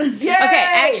got it! Yay! Okay,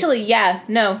 actually, yeah,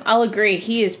 no, I'll agree.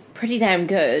 He is pretty damn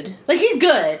good. Like, he's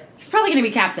good. He's probably going to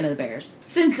be captain of the Bears.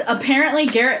 Since apparently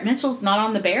Garrett Mitchell's not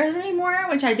on the Bears anymore,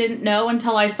 which I didn't know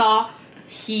until I saw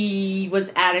he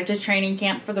was added to training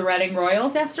camp for the Reading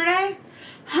Royals yesterday.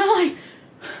 I'm like,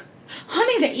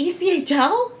 honey, the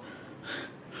ECHL?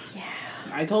 Yeah.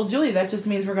 I told Julie that just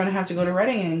means we're going to have to go to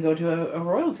Reading and go to a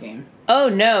Royals game. Oh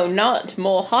no, not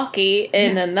more hockey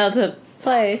in another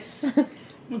place.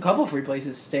 A couple free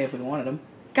places to stay if we wanted them.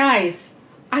 Guys,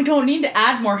 I don't need to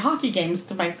add more hockey games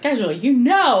to my schedule. You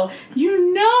know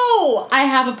I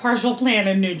have a partial plan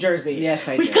in New Jersey. Yes,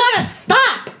 I We do. gotta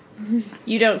stop!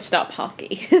 You don't stop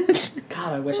hockey.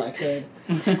 God, I wish I could.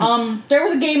 There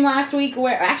was a game last week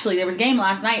there was a game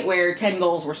last night where 10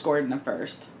 goals were scored in the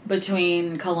first.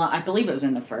 I believe it was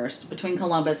in the first, between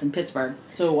Columbus and Pittsburgh.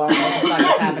 So I don't know what the fuck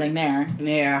is happening there.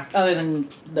 Yeah. Other than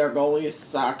their goalies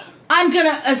suck. I'm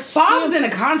gonna assume... Bob's in a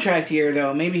contract year,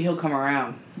 though. Maybe he'll come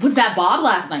around. Was that Bob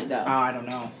last night, though? I don't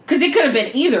know. Because it could have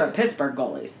been either of Pittsburgh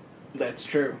goalies. That's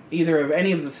true. Either of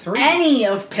any of the three. Any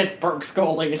of Pittsburgh's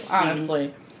goalies,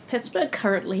 honestly. Pittsburgh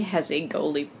currently has a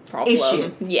goalie problem.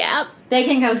 Issue. Yep. They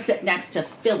can go sit next to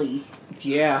Philly.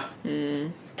 Yeah. I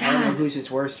don't know whose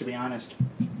it's worse, to be honest.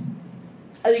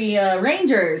 The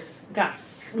Rangers got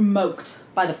smoked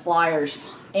by the Flyers.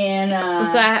 And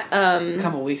Was that A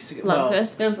couple weeks ago.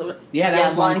 Lundqvist? That was, That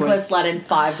was Lundqvist let in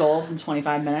 5 goals in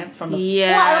 25 minutes from the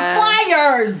Yeah.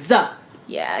 Flyers!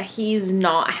 Yeah, he's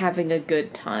not having a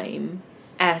good time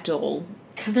at all.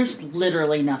 Because there's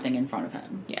literally nothing in front of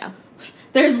him. Yeah.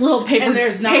 There's little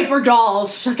paper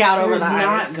dolls shook out over There's the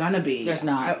not ice. gonna be. There's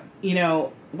not.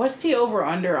 What's the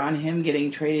over-under on him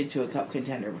getting traded to a cup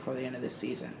contender before the end of this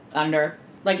season? Under.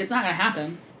 Like, it's not going to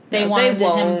happen. They No, wanted they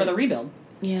him won't. for the rebuild.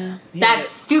 Yeah. That's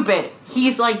stupid.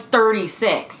 He's like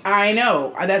 36. I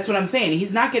know. That's what I'm saying.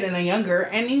 He's not getting any younger,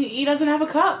 and he doesn't have a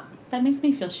cup. That makes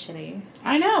me feel shitty.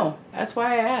 I know. That's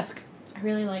why I ask. I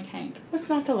really like Hank. What's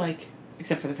not to like?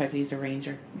 Except for the fact that he's a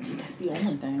Ranger. That's the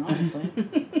only thing,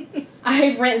 honestly.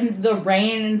 I've written the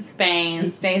rain in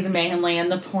Spain stays mainly in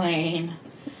the plane.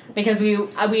 Because we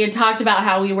had talked about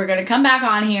how we were going to come back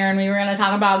on here and we were going to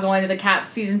talk about going to the Caps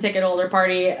season ticket holder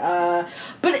party.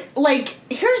 But, like,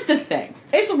 here's the thing.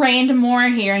 It's rained more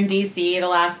here in D.C. the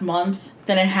last month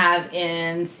than it has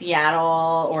in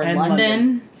Seattle or And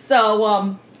London.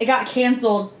 So, it got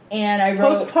canceled and I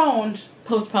wrote...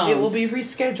 Postponed. It will be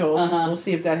rescheduled. Uh-huh. We'll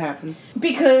see if that happens.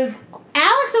 Because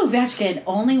Alex Ovechkin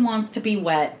only wants to be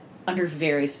wet under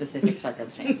very specific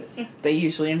circumstances. They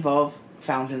usually involve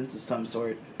fountains of some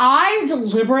sort. I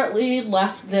deliberately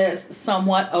left this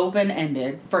somewhat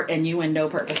open-ended for innuendo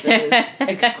purposes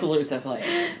exclusively.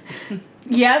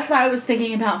 Yes, I was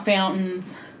thinking about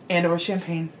fountains. And or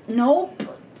champagne. Nope.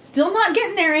 Still not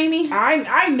getting there, Amy.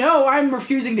 I know. I'm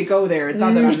refusing to go there. It's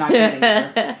not that I'm not getting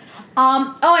there.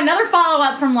 Another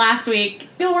follow-up from last week.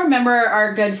 You'll remember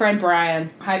our good friend Brian.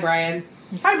 Hi, Brian.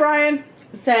 Hi, Brian.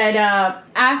 Said,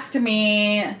 asked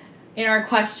me in our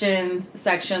questions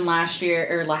section last year,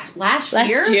 or last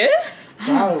year?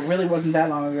 Wow, it really wasn't that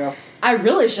long ago. I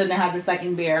really shouldn't have had the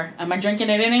second beer. Am I drinking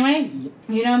it anyway?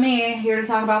 You know me, here to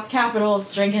talk about the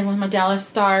Capitals, drinking with my Dallas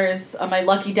Stars, my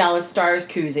lucky Dallas Stars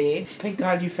koozie. Thank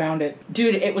God you found it.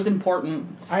 Dude, it was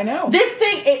important. I know. This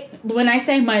thing, when I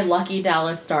say my lucky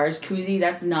Dallas Stars koozie,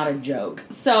 that's not a joke.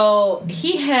 So,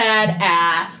 he had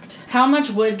asked, how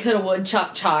much wood could a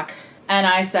woodchuck chuck? And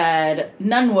I said,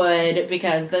 none would,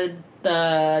 because the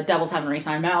Devils haven't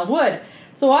re-signed Miles Wood.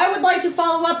 So I would like to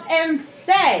follow up and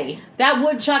say that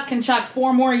woodchuck can chuck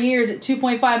 4 more years at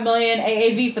 $2.5 million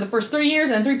AAV for the first 3 years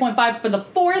and $3.5 for the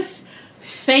fourth.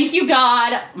 Thank you,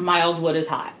 God. Miles Wood is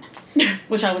hot.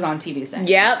 Which I was on TV saying.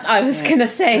 Yep, I was gonna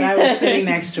say. And I was sitting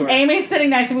next to her. Amy's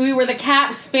sitting next to me. We were the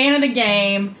Caps fan of the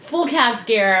game, full Caps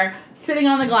gear, sitting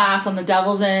on the glass on the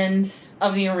Devil's end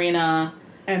of the arena.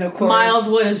 And of course, Miles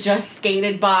Wood has just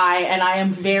skated by, and I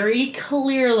am very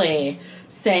clearly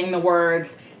saying the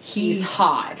words, he's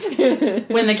hot,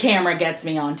 when the camera gets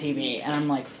me on TV. And I'm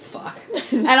like, fuck.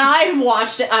 And I've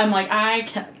watched it. I'm like, I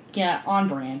can't. Yeah, on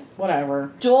brand.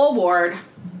 Whatever. Joel Ward.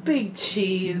 Big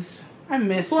cheese. I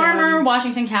miss Former him.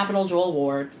 Washington Capital Joel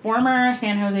Ward. Former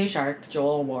San Jose Shark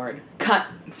Joel Ward. Cut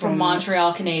from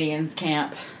Montreal Canadiens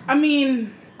camp. I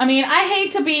mean, I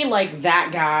hate to be like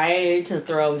that guy to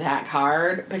throw that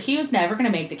card, but he was never going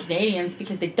to make the Canadiens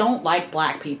because they don't like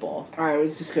black people. I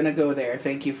was just going to go there.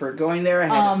 Thank you for going there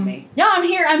ahead of me. Yeah, I'm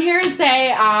here to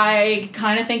say I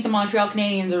kind of think the Montreal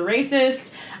Canadiens are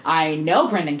racist. I know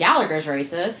Brendan Gallagher's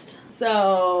racist.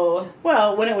 So...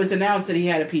 Well, when it was announced that he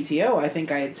had a PTO, I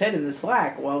think I had said in the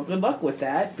Slack, well, good luck with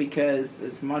that, because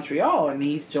it's Montreal and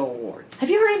he's Joel Ward.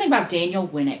 Have you heard anything about Daniel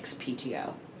Winnick's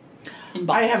PTO? In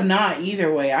Boston? I have not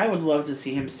either way. I would love to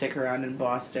see him stick around in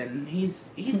Boston. He's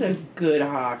a good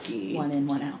hockey. 1 in,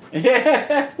 1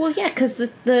 out. Well, yeah, because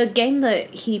the game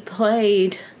that he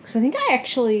played... Because I think I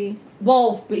actually...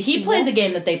 Well, he played the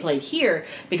game that they played here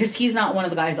because he's not one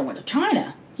of the guys that went to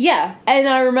China. Yeah, and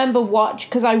I remember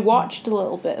because I watched a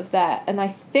little bit of that, and I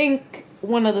think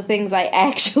one of the things I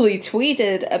actually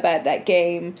tweeted about that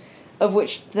game, of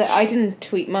which I didn't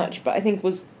tweet much, but I think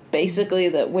was basically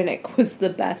that Winnick was the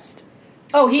best.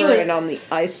 Oh, he was on the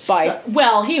ice by.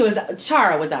 Well, he was.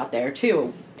 Chara was out there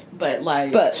too, but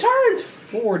Chara's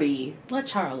 40. Let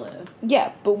Chara live.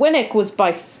 Yeah, but Winnick was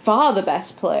by far the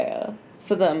best player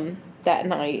for them that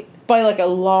night. By like a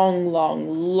long, long,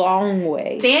 long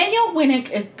way. Daniel Winnick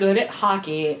is good at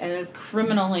hockey and is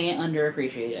criminally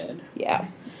underappreciated. Yeah.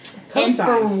 And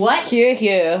for what?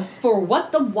 Here. For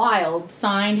what the Wild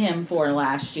signed him for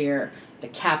last year, the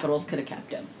Capitals could have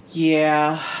kept him.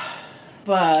 Yeah,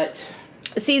 but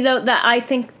see, though, that I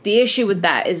think the issue with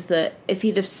that is that if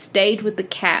he'd have stayed with the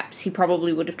Caps, he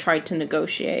probably would have tried to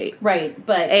negotiate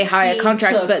but a higher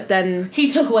contract. But then he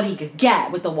took what he could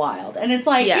get with the Wild, and it's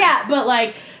like, yeah but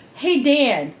like. Hey,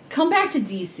 Dan, come back to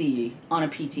DC on a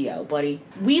PTO, buddy.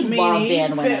 We love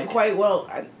Dan Winnick. Fit quite well.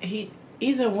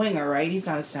 He's a winger, right? He's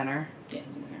not a center. Yeah,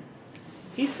 he's a winger.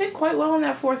 He fit quite well in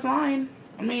that fourth line.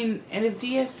 I mean, and if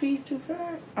DSP's too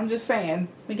fat, I'm just saying.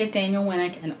 We get Daniel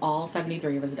Winnick and all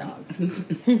 73 of his dogs.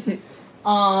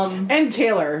 And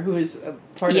Taylor, who is an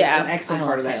excellent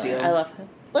part of that deal. I love him.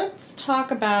 Let's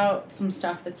talk about some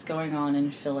stuff that's going on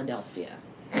in Philadelphia.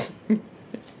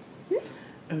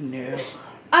 Oh, no.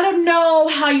 I don't know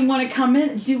how you want to come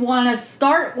in. Do you want to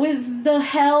start with the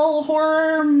hell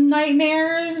horror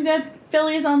nightmare that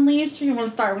Philly's unleashed? Or you want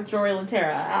to start with Jory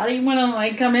Laterra? How do you want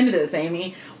to come into this,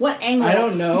 Amy? What angle? I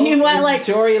don't know. Do you want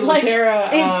Jory Laterra?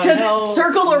 Does it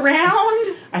circle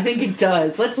around? I think it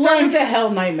does. Let's start with the hell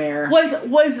nightmare. Does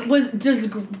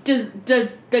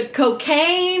the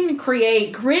cocaine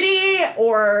create gritty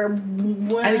or?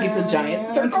 I think it's a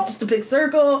giant circle. It's just a big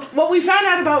circle. What we found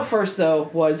out about first, though,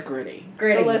 was gritty.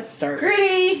 Gritty. So let's start.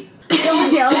 Gritty.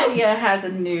 Philadelphia has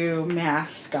a new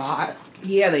mascot.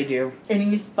 Yeah, they do. And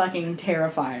he's fucking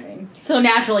terrifying. So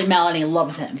naturally, Melanie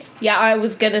loves him. Yeah, I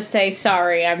was gonna say,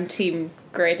 sorry, I'm team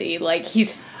Gritty. Like,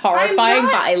 he's horrifying,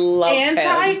 but I love him.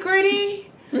 Anti-Gritty?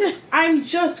 I'm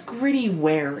just Gritty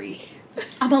wary.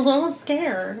 I'm a little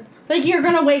scared. Like, you're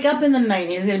gonna wake up in the night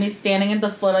and he's gonna be standing at the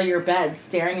foot of your bed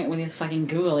staring at it with his fucking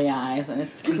googly eyes and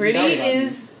his Gritty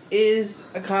is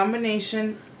a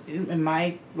combination, in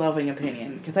my loving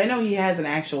opinion, because I know he has an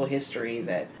actual history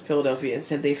that Philadelphia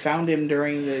said they found him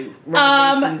during the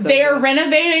renovations. They're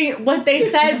renovating. What they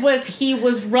said was he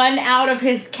was run out of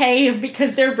his cave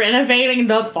because they're renovating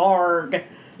the Farg.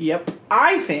 Yep.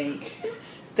 I think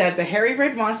that the hairy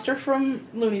red monster from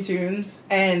Looney Tunes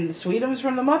and Sweetums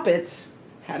from the Muppets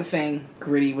had a thing.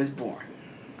 Gritty was born.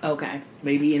 Okay.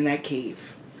 Maybe in that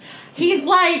cave. He's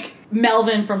like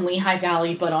Melvin from Lehigh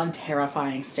Valley, but on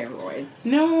terrifying steroids.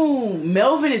 No,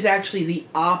 Melvin is actually the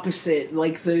opposite,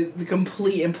 like the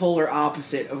complete and polar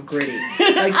opposite of Gritty.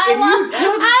 Like I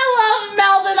love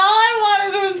Melvin. All I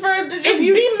wanted was for him to just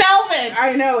be Melvin.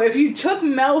 I know, if you took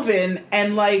Melvin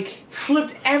and like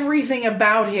flipped everything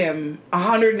about him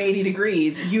 180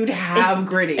 degrees, you'd have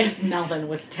Gritty. If Melvin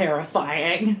was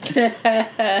terrifying.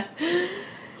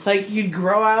 Like, you'd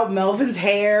grow out Melvin's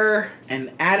hair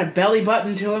and add a belly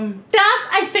button to him. That's,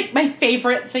 I think, my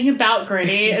favorite thing about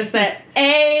Gritty is that,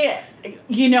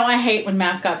 you know I hate when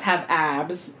mascots have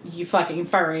abs. You fucking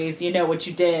furries. You know what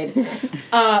you did.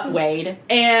 Wade.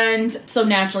 And so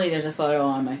naturally there's a photo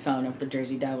on my phone of the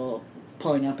Jersey Devil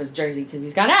pulling up his jersey because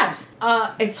he's got abs.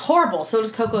 It's horrible. So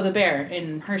does Coco the Bear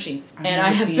in Hershey. And I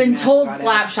have been told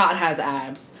Slapshot has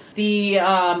abs. The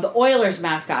Oilers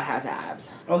mascot has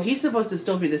abs. Oh, he's supposed to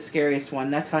still be the scariest one.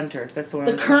 That's Hunter. That's the one.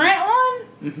 The current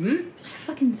one? Mm-hmm.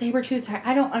 Fucking Sabretooth.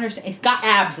 I don't understand. He's got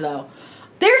abs, though.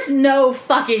 There's no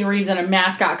fucking reason a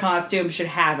mascot costume should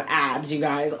have abs, you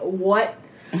guys. What?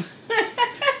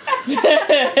 You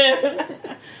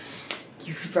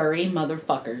furry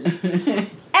motherfuckers.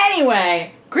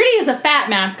 Anyway, Gritty is a fat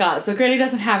mascot, so Gritty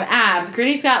doesn't have abs.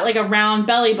 Gritty's got like a round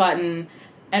belly button,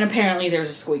 and apparently there's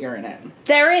a squeaker in it.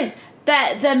 There is.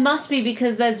 There must be,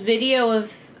 because there's video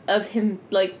of him,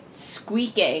 like,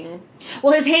 squeaking.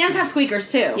 Well, his hands have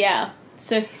squeakers, too. Yeah.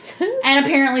 So and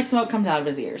apparently smoke comes out of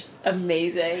his ears.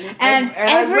 Amazing. And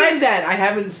I've read that. I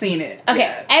haven't seen it. Okay,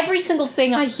 yet. every single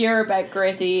thing I hear about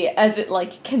Gritty as it,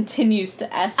 like, continues to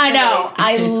escalate, I know.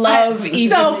 I love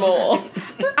even more.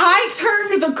 I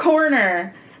turned the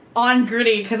corner on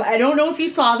Gritty because I don't know if you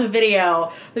saw the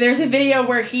video, but there's a video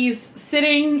where he's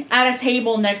sitting at a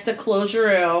table next to Claude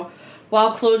Giroux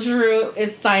while Claude Giroux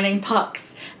is signing pucks.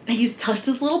 And he's tucked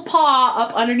his little paw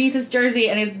up underneath his jersey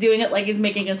and he's doing it like he's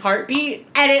making his heart beat.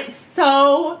 And it's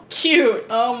so cute.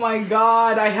 Oh my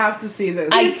god, I have to see this.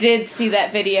 I did see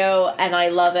that video and I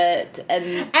love it.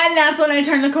 And that's when I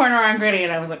turned the corner on Gritty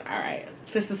and I was like, alright,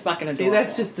 this is fucking adorable.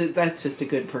 See, that's just a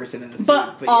good person in the scene.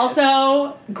 But yes.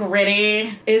 also,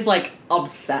 Gritty is like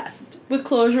obsessed with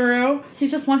Claude Giroux. He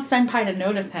just wants Senpai to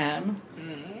notice him.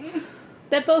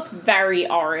 they're both very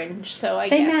orange, so I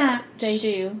They get match. that. They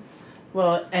do.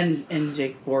 Well, and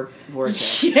Jake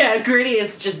Voracek. Yeah, Gritty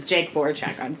is just Jake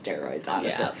Voracek on steroids,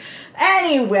 honestly. Yeah.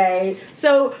 Anyway,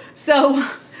 so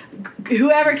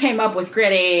whoever came up with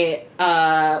Gritty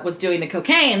was doing the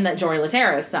cocaine that Jory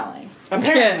Laterra is selling.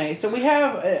 Apparently. So we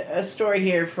have a story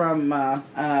here from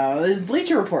the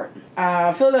Bleacher Report.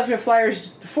 Philadelphia Flyers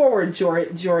forward Jory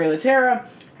Laterra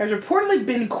has reportedly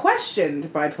been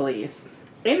questioned by police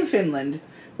in Finland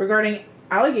regarding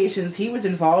allegations he was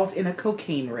involved in a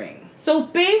cocaine ring. So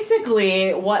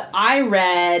basically, what I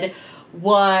read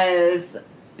was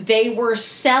they were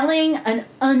selling an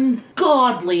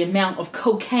ungodly amount of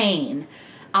cocaine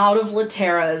out of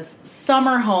Laterra's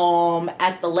summer home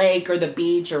at the lake or the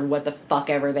beach or what the fuck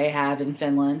ever they have in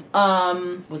Finland.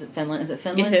 Was it Finland? Is it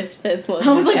Finland? It is Finland.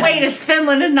 I was like, yeah. wait, it's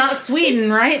Finland and not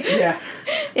Sweden, right? Yeah.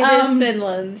 It is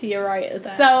Finland. You're right at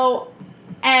that. So,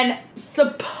 and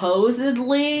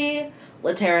supposedly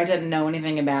Laterra didn't know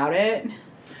anything about it.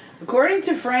 According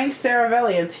to Frank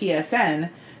Saravelli of TSN,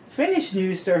 Finnish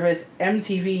news service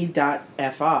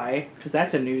MTV.fi, because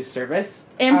that's a news service.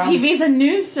 MTV's a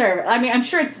news service. I mean, I'm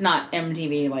sure it's not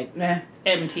MTV, like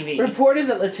MTV. Reported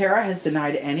that Laterra has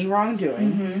denied any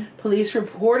wrongdoing. Mm-hmm. Police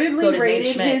reportedly So did Nate raided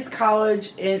Schmidt. his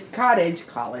cottage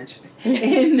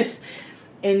in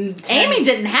Amy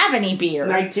didn't have any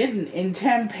beer. I didn't. In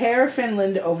Tampere,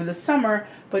 Finland over the summer,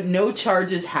 but no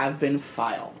charges have been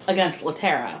filed. Against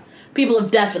Laterra. People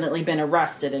have definitely been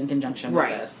arrested in conjunction with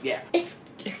this. Yeah. It's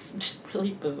just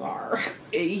really bizarre.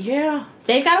 Yeah.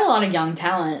 They've got a lot of young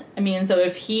talent. I mean, so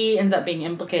if he ends up being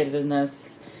implicated in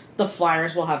this, the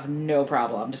Flyers will have no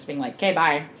problem just being like, okay,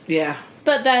 bye. Yeah.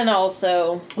 But then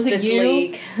also, Was it this you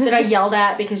league. that I yelled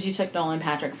at because you took Nolan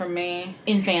Patrick from me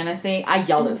in fantasy? I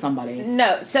yelled at somebody.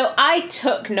 No, so I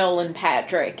took Nolan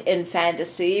Patrick in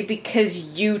fantasy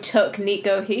because you took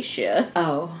Nico Hischier.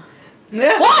 Oh. Well,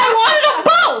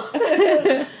 I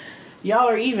wanted them both! Y'all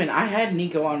are even. I had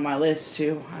Nico on my list,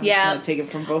 too. I was Yeah. going to take it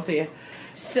from both of you.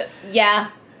 So, yeah,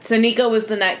 So Nico was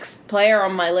the next player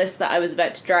on my list that I was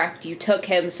about to draft. You took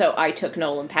him, so I took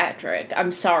Nolan Patrick.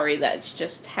 I'm sorry, that's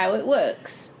just how it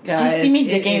works. Did you see me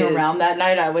digging around that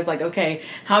night? I was like, okay,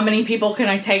 how many people can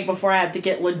I take before I have to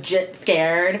get legit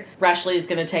scared? Rushley's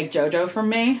gonna take JoJo from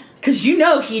me? Because you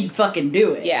know he'd fucking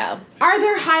do it. Yeah. Are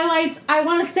there highlights? I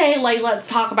want to say, like, let's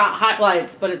talk about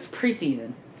highlights, but it's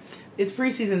preseason. It's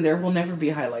preseason. There will never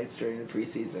be highlights during the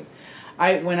preseason.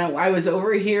 When I was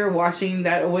over here watching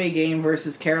that away game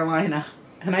versus Carolina,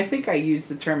 and I think I used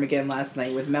the term again last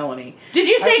night with Melanie. Did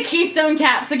you say Keystone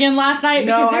Caps again last night?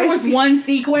 No, Because there was one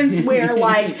sequence where,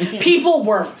 like, people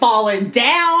were falling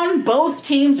down, both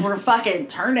teams were fucking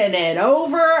turning it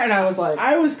over, and I was like...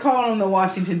 I was calling them the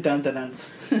Washington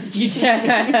Dun-Dun-Duns. You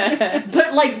did.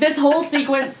 But, like, this whole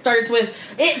sequence starts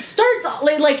with... It starts,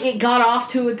 like, it got off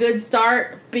to a good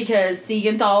start because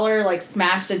Siegenthaler, like,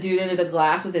 smashed a dude into the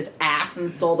glass with his ass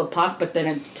and stole the puck, but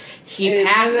then he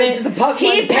passed it. The puck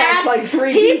He passed like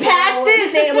 3 He people. passed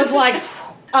it, and it was like...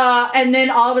 and then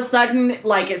all of a sudden,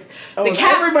 like, it's...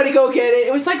 everybody go get it.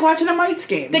 It was like watching a Mites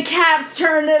game. The Caps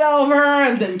turned it over,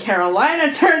 and then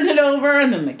Carolina turned it over,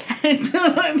 and then the Caps...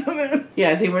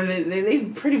 Yeah, they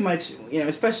pretty much,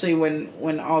 especially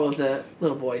when all of the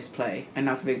little boys play and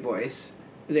not the big boys.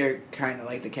 They're kind of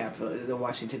like the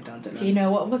Washington Dun-Dun-Duns. Do you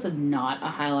know what was not a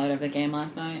highlight of the game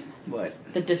last night? What?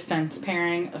 The defense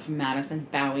pairing of Madison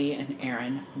Bowie and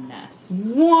Aaron Ness.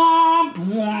 Womp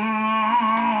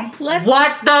womp.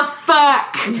 What the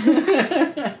fuck?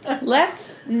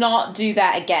 Let's not do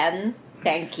that again.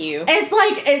 Thank you.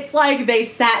 It's like they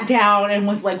sat down and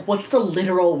was like, what's the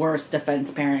literal worst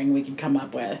defense pairing we could come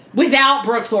up with? Without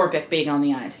Brooks Orpik being on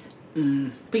the ice.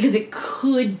 Because it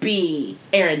could be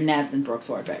Aaron Ness and Brooks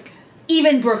Orpik.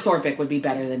 Even Brooks Orpik would be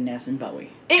better than Ness and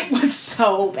Bowie. It was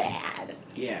so bad.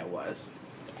 Yeah, it was.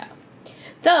 Yeah.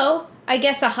 Though, I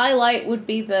guess a highlight would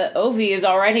be that Ovi is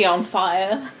already on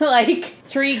fire. Like,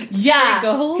 three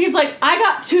goals. He's like, I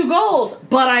got 2 goals,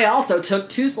 but I also took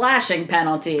 2 slashing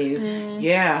penalties.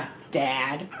 Yeah.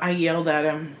 Dad. I yelled at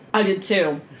him. I did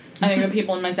too. I think the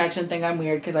people in my section think I'm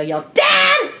weird because I yelled,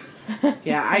 Dad!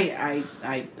 Yeah, I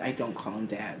don't call him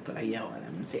Dad, but I yell at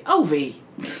him and say, Ovi!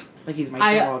 Like he's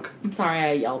my dog. I'm sorry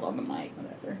I yelled on the mic.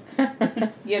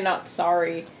 Whatever. You're not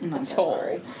sorry at all.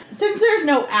 Sorry. Since there's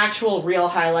no actual real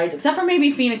highlights, except for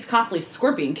maybe Phoenix Copley's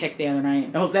scorpion kick the other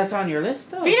night. Oh, that's on your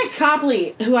list, though? Phoenix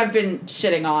Copley, who I've been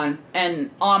shitting on, and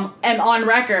am on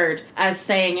record as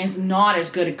saying is not as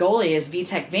good a goalie as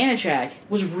Vitek Vanacek,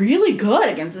 was really good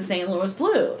against the St. Louis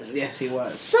Blues. Yes, he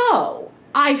was. So,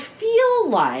 I feel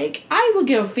like I will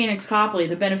give Phoenix Copley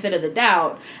the benefit of the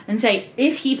doubt and say,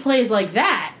 if he plays like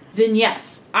that, then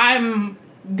yes, I'm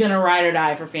gonna ride or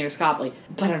die for Phoenix Copley.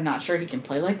 But I'm not sure he can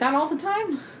play like that all the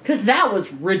time. Because that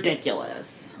was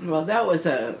ridiculous. Well, that was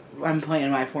I'm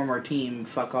playing my former team,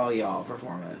 fuck all y'all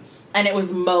performance. And it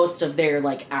was most of their,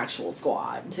 like, actual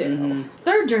squad, too. Mm-hmm.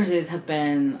 Third jerseys have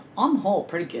been, on the whole,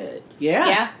 pretty good. Yeah.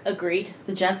 Yeah, agreed.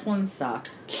 The Jets ones suck.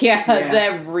 Yeah,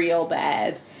 they're real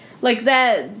bad. Like,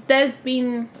 there's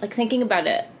been, like, thinking about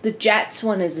it, the Jets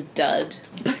one is a dud.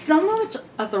 But so much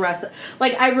of the rest,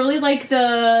 like, I really like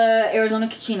the Arizona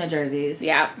Kachina jerseys.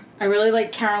 Yeah. I really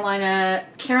like Carolina.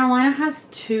 Carolina has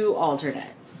 2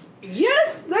 alternates.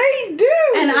 Yes, they do!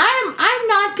 And I'm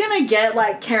not gonna get,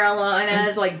 like,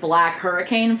 Carolina's, like, black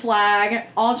hurricane flag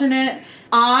alternate.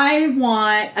 I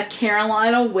want a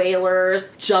Carolina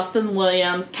Whalers Justin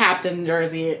Williams captain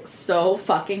jersey so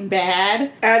fucking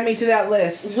bad. Add me to that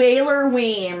list. Whaler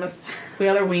Weems.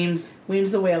 Whaler Weems.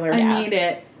 Weems the Whaler. I need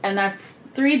it. And that's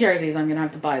 3 jerseys I'm gonna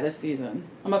have to buy this season.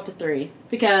 I'm up to 3.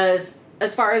 Because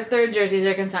as far as third jerseys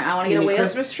are concerned, I want to get a Whaler.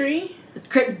 Christmas tree?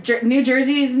 New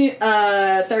jerseys,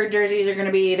 third jerseys are going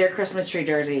to be their Christmas tree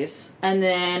jerseys. And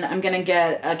then I'm going to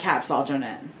get a Caps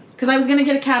alternate. Because I was going to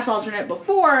get a Caps alternate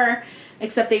before,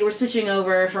 except they were switching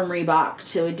over from Reebok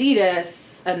to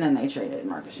Adidas, and then they traded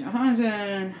Marcus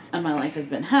Johansson, and my life has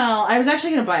been hell. I was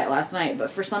actually going to buy it last night, but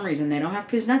for some reason they don't have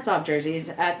Kuznetsov jerseys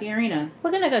at the arena.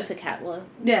 We're gonna go to Catla.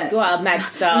 Yeah. Go out, Mad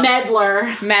Stuff.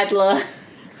 Medler. Meddler.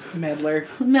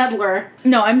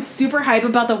 No, I'm super hype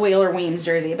about the Whaler Weems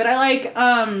jersey, but I like,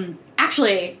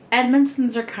 actually,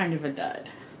 Edmonton's are kind of a dud.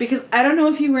 Because I don't know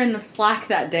if you were in the Slack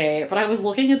that day, but I was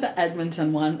looking at the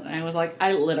Edmonton one, and I was like,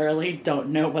 I literally don't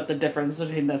know what the difference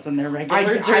between this and their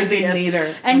regular jersey I didn't is.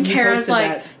 either. And Kara's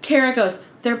like, Kara goes,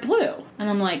 they're blue. And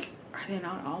I'm like, are they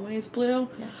not always blue?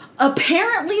 Yeah.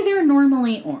 Apparently they're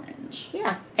normally orange.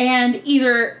 Yeah. And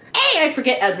either, I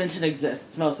forget Edmonton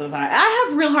exists most of the time. I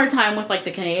have a real hard time with, like, the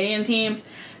Canadian teams.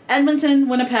 Edmonton,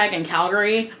 Winnipeg, and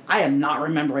Calgary, I am not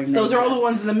remembering those are all the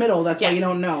ones in the middle. That's why you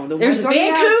don't know. There's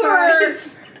Vancouver.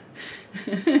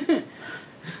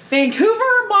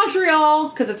 Vancouver, Montreal,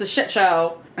 because it's a shit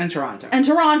show, And Toronto. and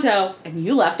Toronto, and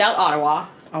you left out Ottawa.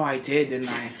 Oh, I did, didn't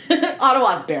I?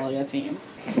 Ottawa's barely a team.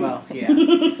 Well, yeah.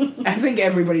 I think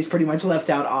everybody's pretty much left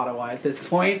out Ottawa at this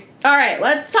point. All right,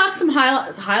 let's talk some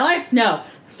highlights. No,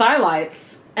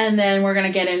 highlights. And then we're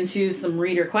gonna get into some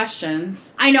reader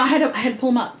questions. I know I had to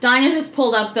pull them up. Danya just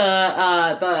pulled up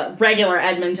the regular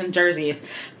Edmonton jerseys,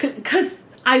 cause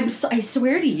I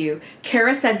swear to you,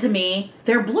 Kara said to me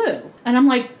they're blue, and I'm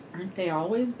like, aren't they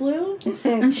always blue?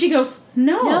 And she goes,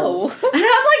 no. And I'm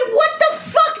like, what the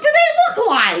fuck do they look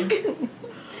like?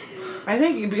 I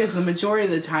think because the majority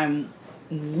of the time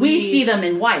We see them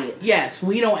in white. Yes,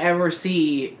 we don't ever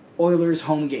see Oilers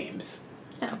home games.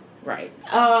 No. Right.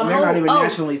 They're not even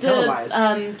nationally televised.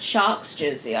 The Sharks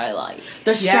jersey I like.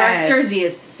 The Yes. Sharks jersey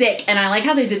is sick, and I like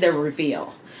how they did their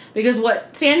reveal. Because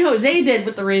what San Jose did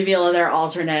with the reveal of their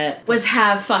alternate was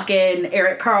have fucking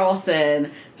Erik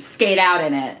Karlsson skate out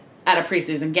in it at a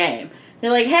preseason game.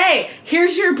 They're like, hey,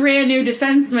 here's your brand new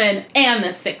defenseman and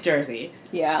the sick jersey.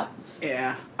 Yeah.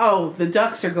 Yeah. Oh, the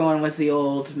Ducks are going with the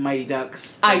old Mighty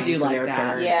Ducks. I thing do for like their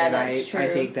that. third, Yeah, and that's true. I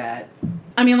take that.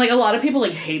 I mean, like, a lot of people,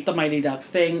 like, hate the Mighty Ducks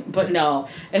thing, but no.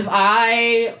 If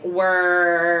I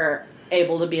were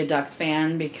able to be a Ducks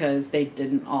fan because they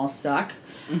didn't all suck,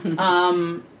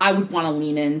 I would want to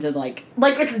lean into, like,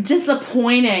 it's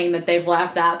disappointing that they've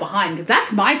left that behind, because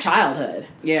that's my childhood.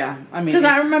 Yeah, I mean... Because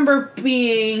I remember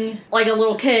being, like, a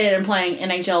little kid and playing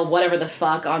NHL whatever the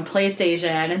fuck on PlayStation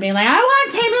and being like, I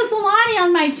want Teemu Solani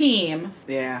on my team.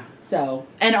 Yeah. So,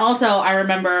 and also I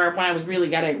remember when I was really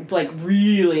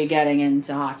getting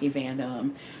into hockey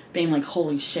fandom, being like,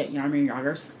 holy shit, Jaromir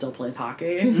Jagr still plays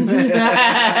hockey.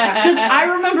 Because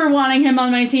I remember wanting him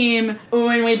on my team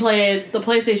when we played the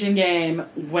PlayStation game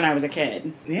when I was a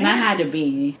kid. Yeah. And that had to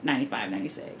be 95,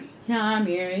 96.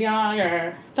 Jaromir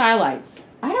Jagr. Highlights.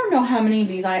 I don't know how many of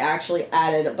these I actually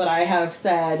added, but I have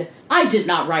said, I did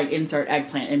not write insert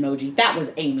eggplant emoji. That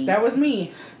was Amy. That was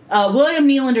me. William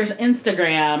Nylander's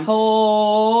Instagram.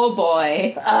 Oh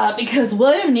boy. Because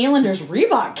William Nylander's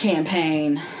Reebok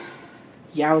campaign.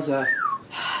 Yowza.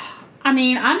 I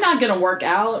mean, I'm not going to work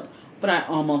out, but I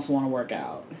almost want to work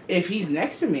out. If he's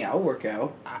next to me, I'll work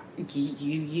out.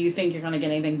 You think you're going to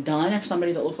get anything done if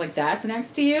somebody that looks like that's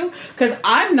next to you? Because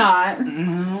I'm not.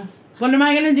 Mm-hmm. What am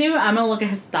I going to do? I'm going to look at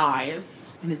his thighs.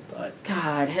 In his butt.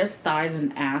 God, his thighs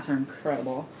and ass are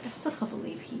incredible. I still can't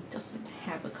believe he doesn't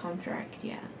have a contract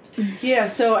yet. Yeah,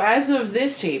 so as of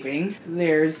this taping,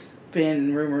 there's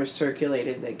been rumors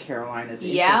circulated that Carolina's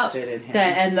interested in him.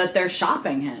 And that they're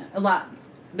shopping him. A lot.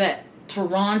 That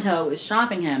Toronto is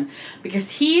shopping him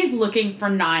because he's looking for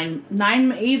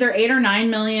either 8 or 9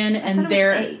 million, and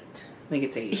they're 8. I think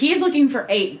it's 8. he's looking for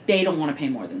 8. They don't want to pay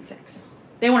more than 6.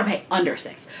 They want to pay under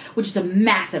 6, which is a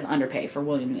massive underpay for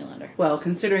William Nylander. Well,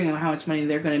 considering how much money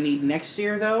they're going to need next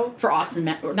year, though. For Austin,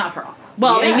 not for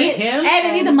well, Yeah, they need him and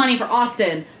they need the money for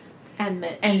Austin And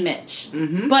Mitch.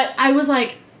 Mm-hmm. But I was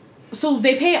like, so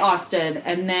they pay Austin,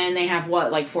 and then they have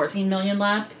what, like $14 million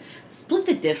left. Split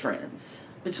the difference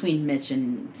between Mitch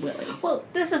and Willie. Well,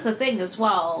 this is the thing as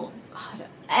well. God,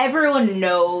 everyone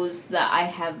knows that I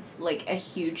have, like, a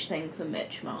huge thing for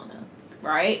Mitch Marner,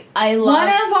 right? I love... One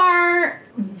of our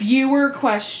viewer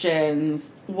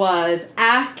questions was,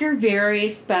 ask your very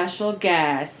special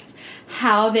guest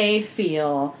how they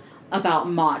feel about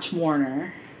Mach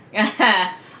Warner.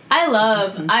 I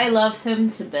love him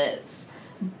to bits,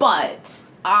 but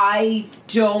I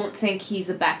don't think he's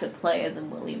a better player than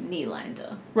William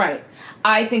Nylander. Right.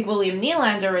 I think William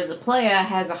Nylander as a player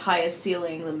has a higher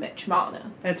ceiling than Mitch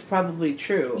Marner. That's probably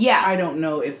true. Yeah. I don't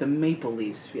know if the Maple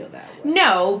Leafs feel that way.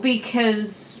 No,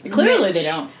 because... Clearly they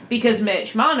don't. Because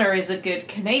Mitch Marner is a good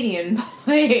Canadian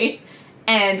boy,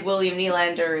 and William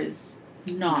Nylander is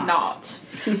not.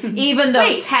 Even though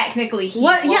Wait, technically he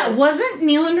What? was. Yeah, wasn't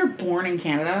Nylander born in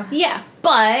Canada? Yeah,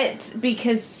 but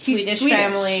because He's Swedish Swedish.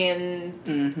 family and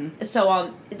Mm-hmm. so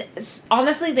on,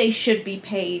 honestly, they should be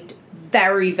paid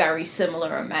very, very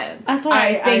similar amounts. That's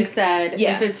why I said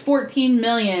yeah. if it's 14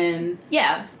 million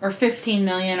Yeah. or 15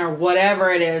 million or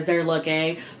whatever it is they're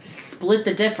looking, split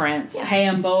the difference, Yeah. pay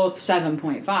them both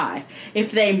 7.5.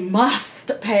 If they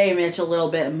must pay Mitch a little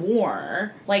bit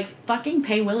more, like fucking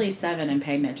pay Willie 7 and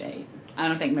pay Mitch 8. I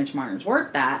don't think Mitch Marner's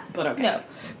worth that, but okay. No,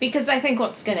 because I think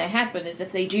what's going to happen is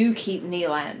if they do keep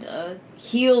Nylander,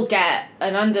 he'll get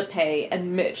an underpay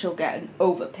and Mitch will get an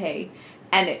overpay,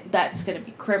 and that's going to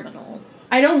be criminal.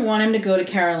 I don't want him to go to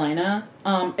Carolina.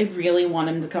 I really want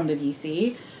him to come to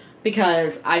DC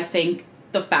because I think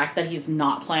the fact that he's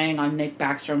not playing on Nick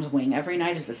Backstrom's wing every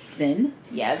night is a sin.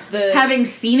 Yeah, Having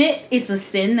seen it, it's a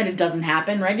sin that it doesn't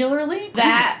happen regularly.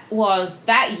 that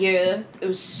year, it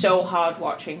was so hard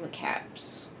watching the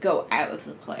Caps go out of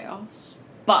the playoffs.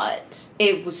 But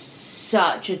it was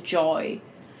such a joy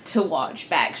to watch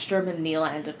Backstrom and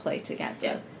Nylander play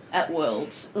together at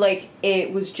Worlds. Like,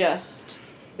 it was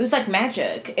like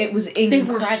magic. It was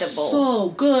incredible. They were so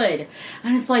good.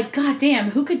 And it's like, God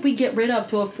damn, who could we get rid of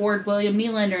to afford William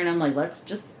Nylander? And I'm like, let's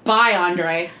just buy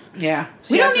Andre. Yeah.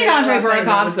 We don't need Andre Burakovsky.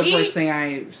 That was the first thing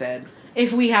I said.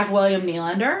 If we have William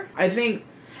Nylander. I think...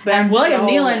 And William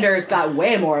Nylander's got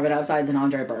way more of an upside than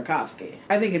Andre Burakovsky.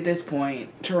 I think at this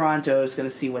point, Toronto is going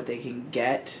to see what they can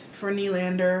get for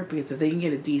Nylander, because if they can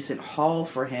get a decent haul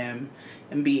for him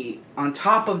and be on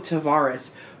top of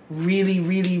Tavares, really,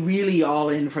 really, really all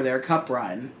in for their cup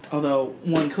run. Although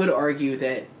one could argue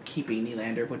that keeping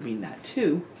Nylander would mean that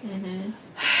too. Mm-hmm.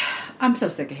 I'm so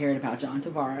sick of hearing about John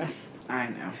Tavares. I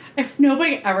know. If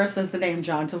nobody ever says the name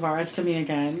John Tavares to me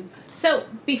again. So,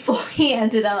 before he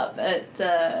ended up at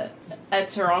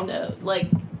Toronto, like,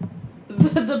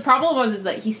 the problem is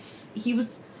that he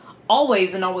was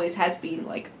always and always has been,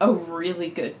 like, a really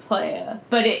good player.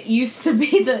 But it used to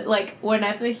be that, like,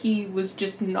 whenever he was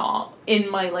just not in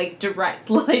my, like, direct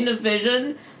line of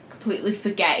vision, completely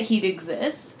forget he'd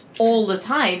exist all the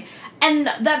time. And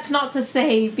that's not to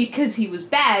say because he was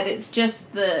bad, it's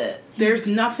just there's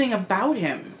nothing about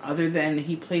him other than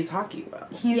he plays hockey well.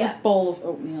 He's a bowl of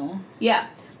oatmeal. Yeah,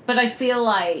 but I feel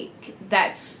like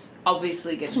that's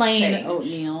obviously going to change. Plain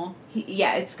oatmeal.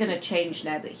 It's going to change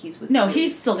now that he's with No, the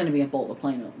he's Leafs. still going to be a bowl of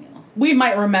plain oatmeal. We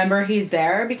might remember he's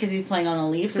there because he's playing on the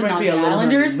Leafs There and might on be the a little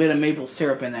Islanders. bit of maple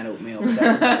syrup in that oatmeal. But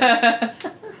that's about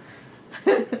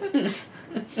it.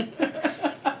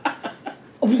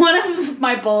 One of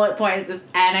my bullet points is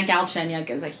Anna Galchenyuk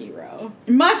is a hero.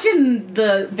 Much in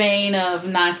the vein of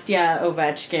Nastya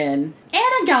Ovechkin,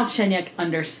 Anna Galchenyuk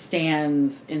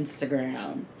understands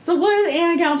Instagram. So what does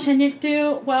Anna Galchenyuk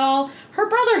do? Well, her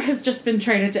brother has just been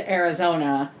traded to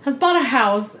Arizona, has bought a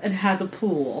house, and has a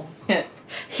pool.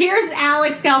 Here's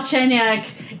Alex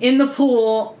Galchenyuk in the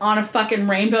pool on a fucking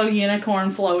rainbow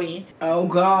unicorn floaty. Oh,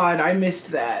 God, I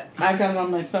missed that. I've got it on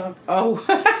my phone. Oh.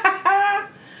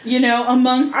 You know,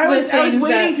 amongst I was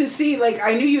waiting that, to see, like,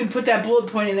 I knew you would put that bullet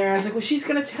point in there. I was like, well, she's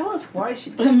going to tell us why she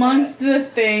did amongst that. the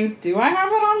things, do I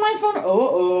have it on my phone?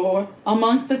 Oh.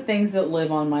 Amongst the things that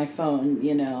live on my phone,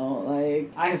 you know,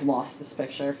 like, I have lost this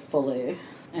picture fully.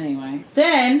 Anyway.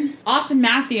 Then, Austin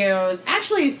Matthews,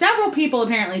 actually, several people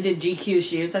apparently did GQ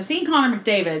shoots. I've seen Connor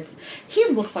McDavid's. He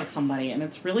looks like somebody, and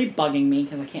it's really bugging me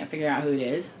because I can't figure out who it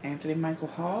is. Anthony Michael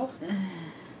Hall?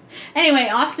 Anyway,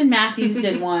 Austin Matthews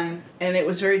did one. And it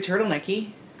was very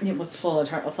turtlenecky. It was full of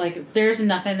turtle. Like, there's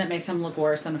nothing that makes him look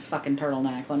worse than a fucking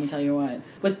turtleneck, let me tell you what.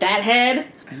 With that head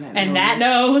and that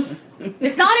nose.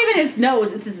 It's not even his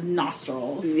nose, it's his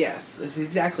nostrils. Yes, that's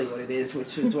exactly what it is,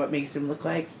 which is what makes him look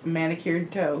like a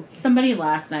manicured toe. Somebody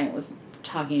last night was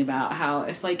talking about how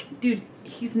it's like, dude,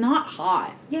 he's not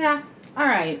hot. Yeah,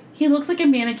 alright. He looks like a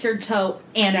manicured toe,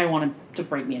 and I want him to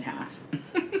break me in half.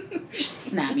 Just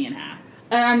snap me in half.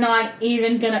 And I'm not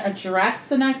even going to address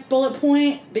the next bullet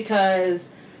point because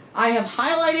I have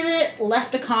highlighted it,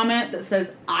 left a comment that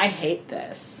says, I hate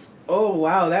this. Oh,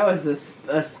 wow, that was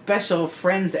a special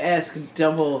Friends-esque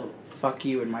double fuck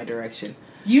you in my direction.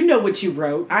 You know what you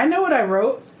wrote. I know what I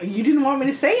wrote. You didn't want me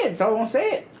to say it, so I won't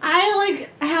say it. I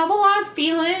have a lot of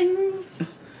feelings.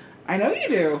 I know you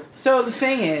do. So the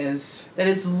thing is that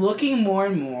it's looking more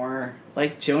and more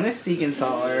like Jonas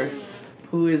Siegenthaler,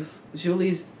 who is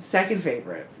Julie's second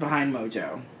favorite behind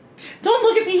Mojo. Don't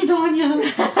look at me,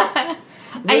 Danya.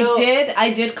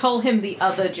 I did call him the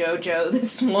other JoJo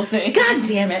this morning. God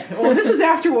damn it. Well, this is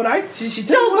after what she told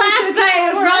So me last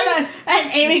night, we're on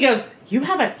and Amy goes, you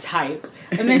have a type.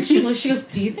 And then she goes,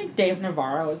 do you think Dave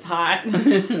Navarro is hot?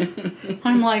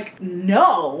 I'm like,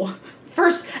 no.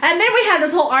 First, and then we had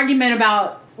this whole argument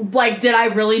about, like, did I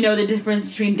really know the difference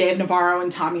between Dave Navarro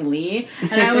and Tommy Lee?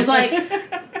 And I was like,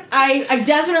 I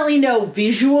definitely know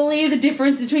visually the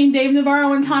difference between Dave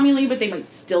Navarro and Tommy Lee, but they might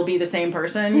still be the same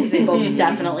person because they both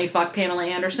definitely fuck Pamela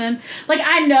Anderson. Like,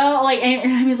 I know, like,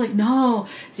 and I was like, no,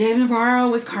 Dave Navarro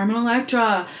was Carmen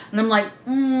Electra. And I'm like,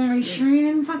 are you sure you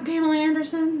didn't fuck Pamela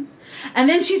Anderson? And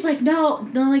then she's like, no,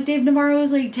 like, Dave Navarro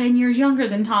is like 10 years younger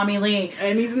than Tommy Lee.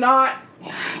 And he's not.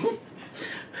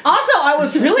 Also, I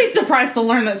was really surprised to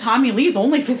learn that Tommy Lee's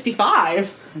only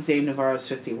 55. Dave Navarro's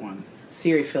 51.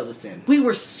 Siri filled us in. We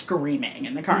were screaming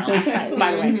in the car last night,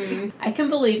 by the way. I can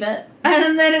believe it.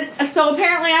 And then, so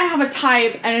apparently I have a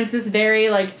type, and it's this very,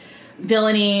 like,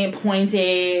 villainy,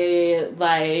 pointy,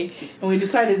 like. And we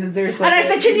decided that there's like. And I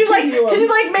said, can you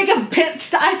continuum. make a pit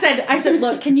stop? I said,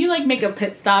 look, can you like make a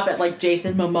pit stop at like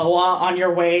Jason Momoa on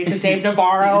your way to Dave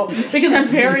Navarro because I'm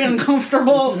very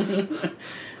uncomfortable.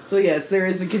 So yes, there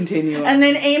is a continuum. And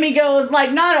then Amy goes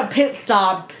like, not a pit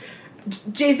stop.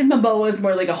 Jason Momoa is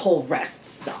more like a whole rest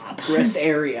stop, rest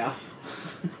area,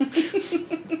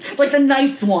 like the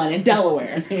nice one in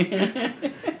Delaware.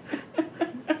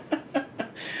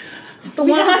 The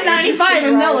one on 95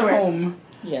 in Delaware. Home.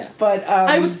 Yeah. But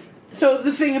I was so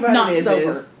the thing about not it is,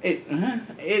 sober.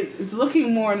 It's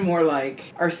looking more and more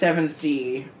like our 7th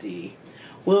D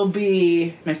will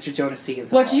be Mr. Jonas Segan.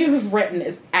 What you have written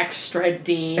is extra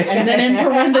D, and then in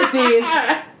parentheses,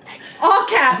 all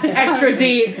caps, extra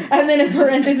D, and then in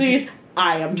parentheses,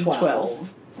 I am 12.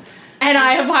 And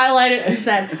I have highlighted and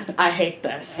said, I hate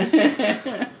this.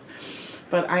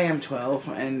 But I am 12,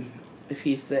 and if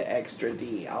he's the extra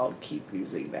D, I'll keep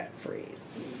using that phrase.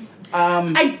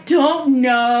 I don't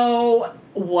know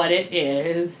what it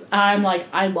is. I'm like,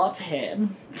 I love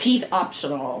him. Teeth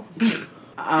optional.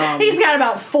 He's got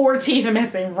about 4 teeth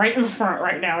missing right in the front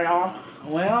right now, y'all.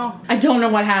 Well, I don't know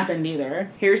what happened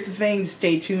either. Here's the thing to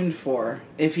stay tuned for.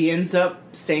 If he ends up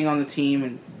staying on the team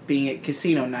and being at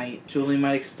casino night, Julie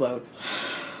might explode.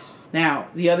 Now,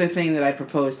 the other thing that I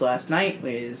proposed last night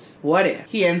is, what if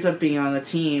he ends up being on the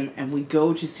team and we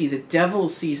go to see the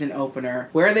Devils season opener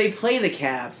where they play the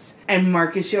Cavs and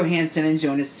Marcus Johansson and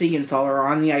Jonas Siegenthaler are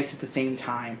on the ice at the same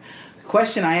time? The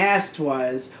question I asked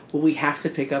was, will we have to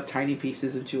pick up tiny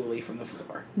pieces of Julie from the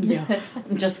floor? No.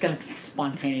 I'm just going to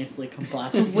spontaneously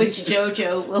combust. Which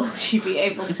JoJo will she be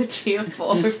able to cheer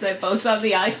for if they're both on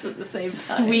the ice at the same time?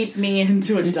 Sweep me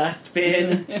into a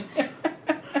dustbin.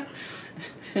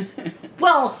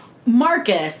 Well,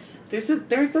 Marcus. There's a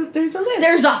list.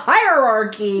 There's a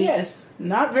hierarchy. Yes.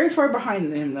 Not very far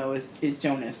behind him, though, is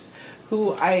Jonas,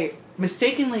 who I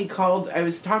mistakenly called. I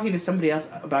was talking to somebody else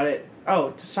about it.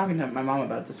 Oh, just talking to my mom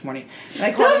about it this morning. And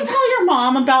I Don't tell your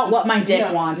mom about what my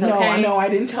dick wants, okay? No, I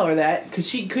didn't tell her that, because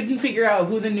she couldn't figure out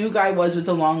who the new guy was with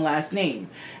the long last name.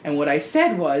 And what I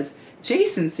said was,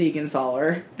 Jason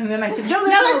Siegenthaler. And then I said, no,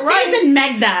 that's right. Jason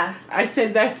Megna. I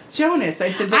said, that's Jonas. I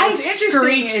said, I what's interesting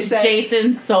screeched is that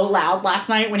Jason so loud last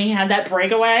night when he had that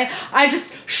breakaway. I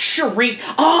just shrieked.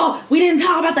 Oh, we didn't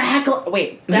talk about the heckle.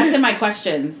 Wait, that's in my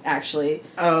questions, actually.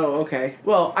 Oh, okay.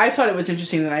 Well, I thought it was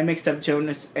interesting that I mixed up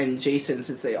Jonas and Jason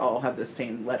since they all have the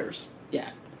same letters. Yeah.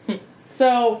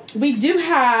 So, we do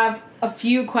have a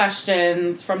few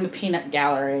questions from the Peanut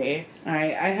Gallery.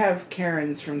 Alright, I have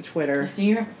Karen's from Twitter. So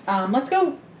you, let's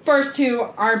go first to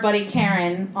our buddy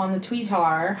Karen on the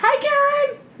Tweetar. Hi,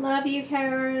 Karen! Love you,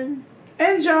 Karen.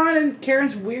 And John and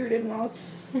Karen's weird in-laws.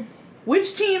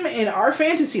 Which team in our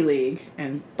fantasy league,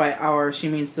 and by our, she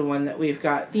means the one that we've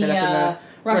got set up in the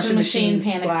Russian Machine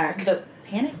Panic. Slack. The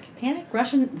Panic?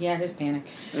 Russian? Yeah, it is Panic.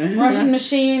 Russian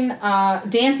Machine,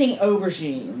 Dancing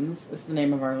Aubergines is the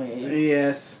name of our league.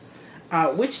 Yes.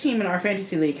 Which team in our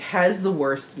fantasy league has the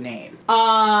worst name?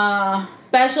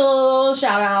 Special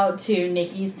shout out to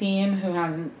Nikki's team, who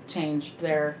hasn't changed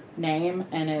their name,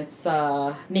 and it's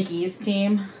Nikki's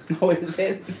team. Oh, is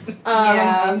it?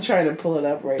 Yeah. I'm trying to pull it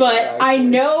up right now. But I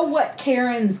know what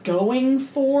Karen's going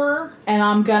for, and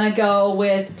I'm gonna go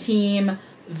with team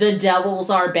The Devils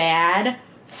Are Bad.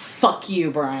 Fuck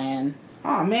you, Brian.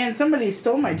 Oh man, somebody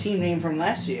stole my team name from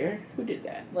last year. Who did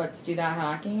that? Let's do that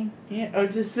hockey. Yeah, oh,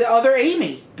 it's just the other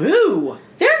Amy. Boo!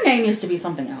 Their name used to be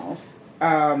something else.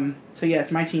 So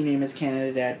yes, my team name is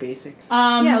Canada Dad Basic.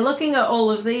 Yeah, looking at all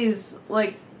of these,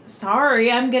 like,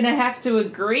 sorry, I'm gonna have to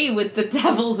agree with the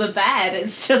Devils are bad.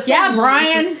 It's just Yeah,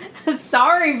 Brian.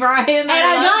 Sorry, Brian. And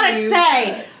I gotta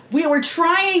say, we were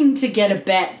trying to get a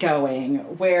bet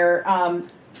going where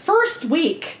first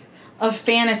week of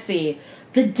fantasy,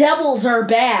 the Devils Are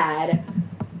Bad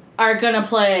are gonna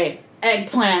play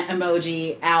eggplant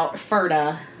emoji out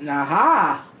Ferda,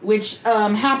 Aha! which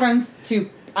happens to,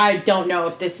 I don't know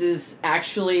if this is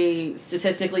actually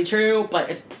statistically true, but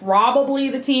it's probably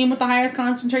the team with the highest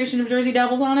concentration of Jersey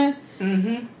Devils on it.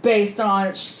 Mm-hmm. Based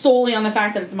on solely on the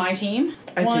fact that it's my team.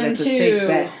 I One, think that's two. a safe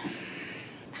bet.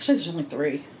 Actually, there's only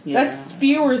 3. Yeah. That's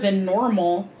fewer than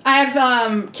normal. I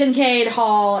have Kincaid,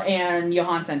 Hall, and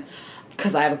Johansson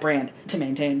because I have a brand to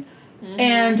maintain. Mm-hmm.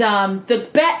 And the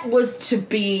bet was to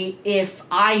be if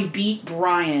I beat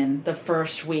Brian the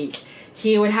first week,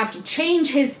 he would have to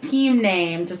change his team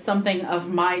name to something of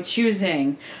my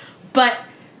choosing. But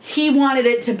he wanted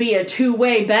it to be a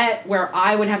 2-way bet where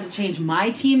I would have to change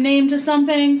my team name to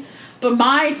something. But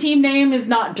my team name is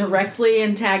not directly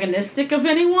antagonistic of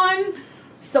anyone,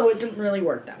 so it didn't really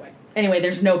work that way. Anyway,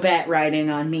 there's no bet riding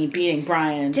on me beating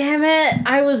Brian. Damn it!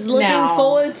 I was looking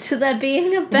forward to there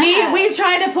being a bet. We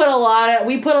tried to put a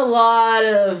lot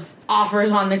of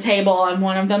offers on the table, and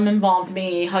one of them involved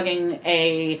me hugging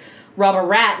a rubber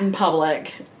rat in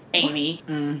public. Amy.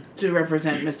 To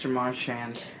represent Mr.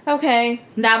 Marchand. Okay.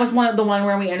 That was the one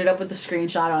where we ended up with the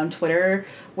screenshot on Twitter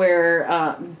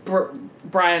where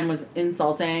Brian was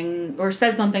insulting or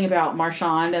said something about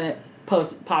Marchand, and it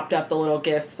popped up the little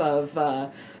gif of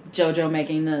JoJo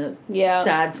making the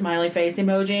sad smiley face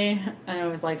emoji, and I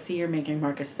was like, see, you're making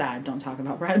Marcus sad. Don't talk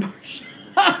about Brian Marchand.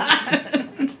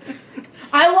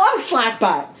 I love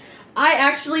Slackbot. I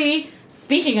actually...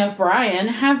 Speaking of Brian,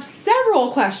 have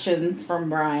several questions from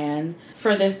Brian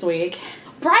for this week.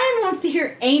 Brian wants to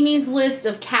hear Amy's list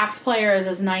of Caps players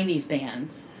as 90s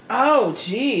bands. Oh,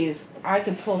 jeez. I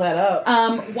could pull that up.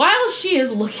 While she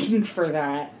is looking for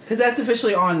that... Because that's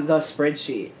officially on the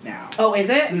spreadsheet now. Oh, is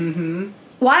it? Mm-hmm.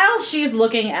 While she's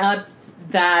looking at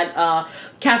that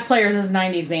Caps players as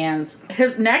 90s bands,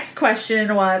 his next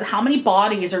question was, how many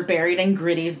bodies are buried in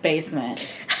Gritty's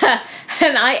basement?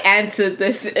 And I answered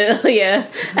this earlier,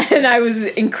 and I was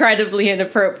incredibly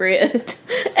inappropriate,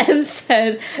 and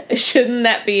said, shouldn't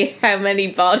that be how many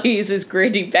bodies is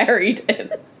Gritty buried in?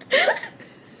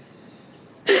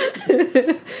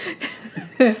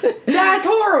 That's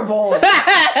horrible!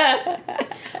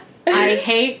 I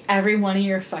hate every one of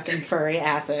your fucking furry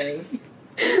asses.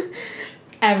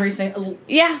 Every single...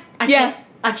 Yeah,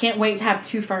 I can't wait to have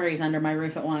 2 furries under my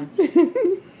roof at once.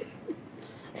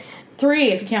 3,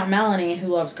 if you count Melanie, who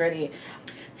loves Gritty.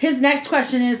 His next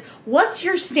question is, what's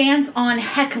your stance on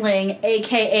heckling,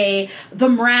 a.k.a. the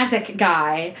Mrazek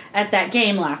guy, at that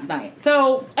game last night?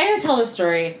 So, I gotta tell this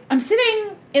story. I'm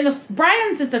sitting in the...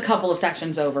 Brian sits a couple of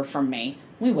sections over from me.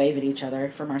 We wave at each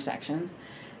other from our sections.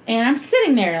 And I'm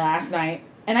sitting there last night,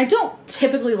 and I don't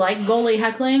typically like goalie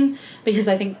heckling, because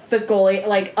I think the goalie,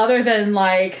 like, other than,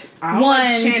 like, I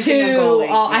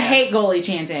hate goalie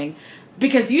chanting.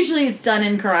 Because usually it's done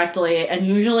incorrectly, and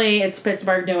usually it's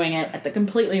Pittsburgh doing it at the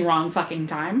completely wrong fucking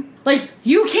time. Like,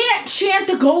 you can't chant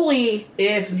the goalie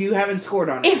if you haven't scored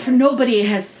on it. If nobody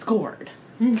has scored.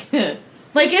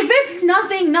 Like, if it's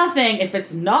nothing, if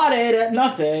it's knotted at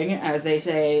nothing, as they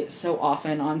say so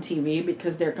often on TV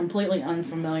because they're completely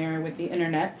unfamiliar with the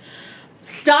internet,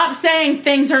 stop saying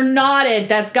things are knotted.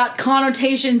 That's got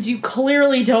connotations you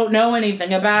clearly don't know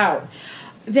anything about.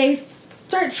 They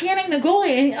start chanting the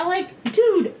goalie, and I'm like,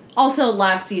 dude. Also,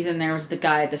 last season, there was the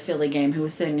guy at the Philly game who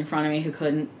was sitting in front of me who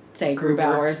couldn't say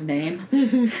Grubauer's name.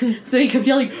 So he kept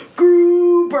yelling,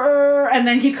 Gruber! And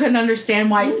then he couldn't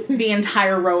understand why the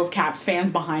entire row of Caps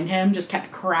fans behind him just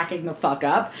kept cracking the fuck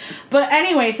up. But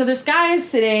anyway, so this guy is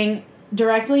sitting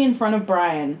directly in front of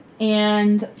Brian,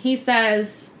 and he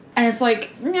says... And it's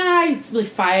like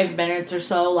 5 minutes or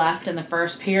so left in the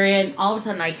first period. All of a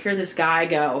sudden, I hear this guy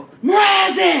go,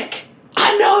 Mrazek!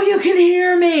 I know you can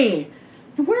hear me!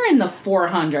 And we're in the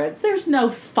 400s. There's no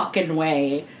fucking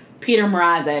way Peter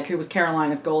Mrazek, who was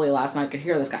Carolina's goalie last night, could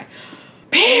hear this guy.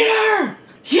 Peter!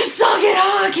 You suck at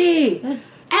hockey! And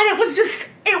it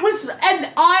was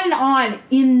and on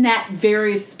in that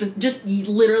very, just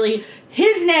literally,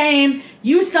 his name,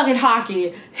 you suck at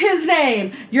hockey. His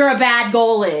name, you're a bad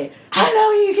goalie. I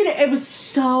know you can, it was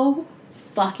so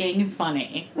fucking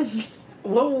funny.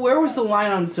 Well, where was the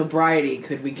line on sobriety?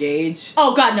 Could we gauge?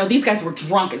 Oh, God, no. These guys were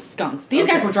drunk as skunks. These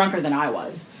guys were drunker than I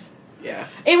was. Yeah.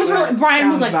 It was really... Brian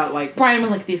was Brian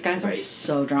like, these guys are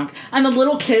so drunk. And the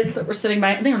little kids that were sitting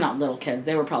by... They were not little kids.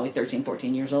 They were probably 13,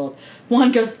 14 years old.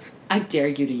 One goes, I dare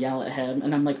you to yell at him.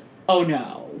 And I'm like, oh,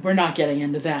 no. We're not getting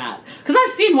into that. Because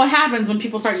I've seen what happens when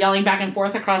people start yelling back and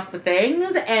forth across the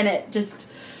things. And it just...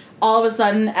 All of a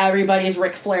sudden, everybody's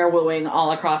Ric Flair wooing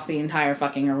all across the entire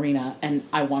fucking arena, and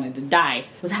I wanted to die.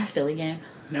 Was that a Philly game?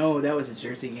 No, that was a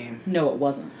Jersey game. No, it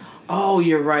wasn't. Oh,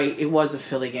 you're right. It was a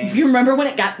Philly game. You remember when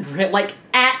it got,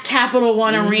 at Capital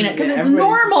One Arena? Because it's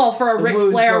normal for a Ric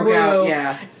Flair woo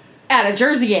at a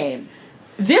Jersey game.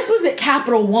 This was at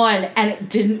Capital One, and it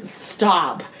didn't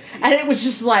stop. And it was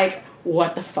just like,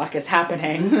 what the fuck is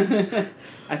happening?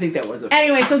 I think that was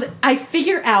Anyway, so I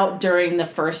figure out during the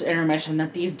first intermission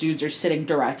that these dudes are sitting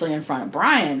directly in front of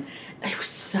Brian. It was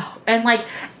so... And,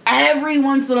 every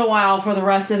once in a while for the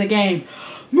rest of the game,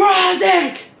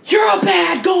 Mrazek, you're a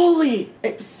bad goalie!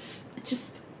 It was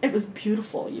just... It was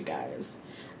beautiful, you guys.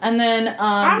 And then...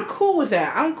 I'm cool with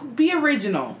that. Be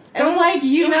original. It was like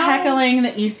you heckling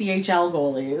the ECHL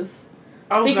goalies.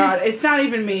 Oh, God. It's not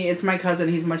even me. It's my cousin.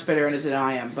 He's much better in it than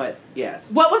I am, but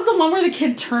yes. What was the one where the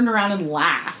kid turned around and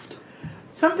laughed?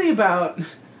 Something about...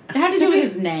 It had to do with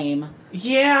his name.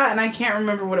 Yeah, and I can't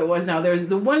remember what it was now. There's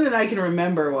the one that I can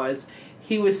remember was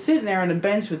he was sitting there on a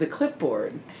bench with a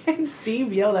clipboard. And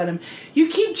Steve yelled at him, "You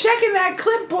keep checking that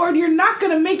clipboard, you're not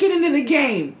going to make it into the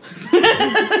game."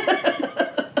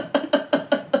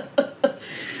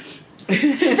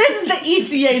 This is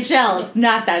the ECHL. It's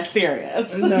not that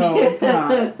serious. No, it's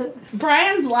not.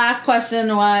 Brian's last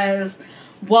question was,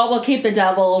 what will keep the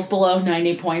Devils below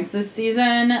 90 points this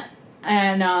season?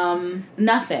 And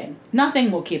nothing.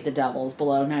 Nothing will keep the Devils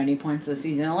below 90 points this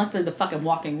season, unless they're the fucking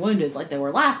walking wounded like they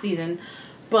were last season.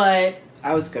 But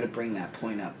I was going to bring that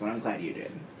point up, but I'm glad you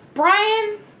did.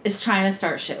 Brian is trying to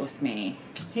start shit with me.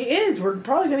 He is. We're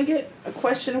probably going to get a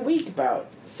question a week about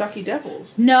sucky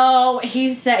Devils. No, he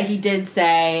did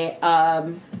say,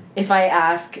 if I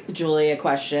ask Julie a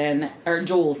question, or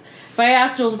Jules, if I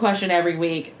ask Jules a question every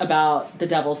week about the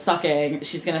Devils sucking,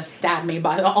 she's going to stab me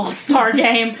by the All-Star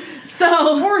game.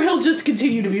 So, Or he'll just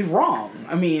continue to be wrong.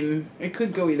 I mean, it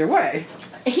could go either way.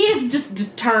 he's just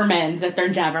determined that they're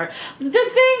never. The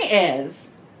thing is,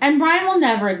 and Brian will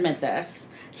never admit this,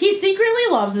 he secretly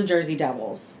loves the Jersey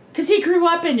Devils. Because he grew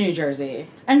up in New Jersey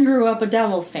and grew up a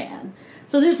Devils fan.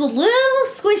 So there's a little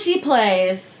squishy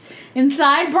place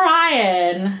inside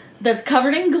Brian that's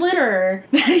covered in glitter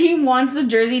that he wants the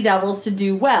Jersey Devils to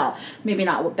do well. Maybe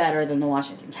not better than the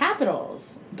Washington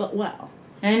Capitals, but well.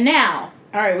 And now,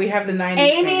 All right, we have the 90s.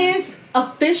 Amy's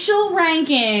official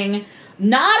ranking,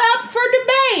 not up for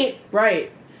debate,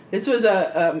 Right. This was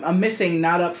a missing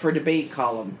not up for debate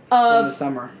column Of- from the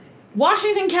summer.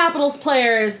 Washington Capitals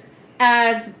players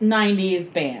as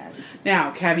 90s bands.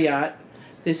 Now, caveat,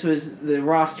 this was the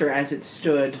roster as it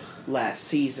stood last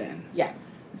season. Yeah.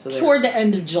 So there- Toward the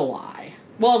end of July.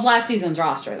 Well, it's last season's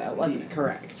roster, though, wasn't it?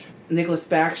 Correct. Nicholas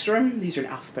Backstrom, these are in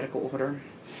alphabetical order,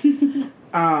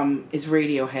 is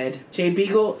Radiohead. Jay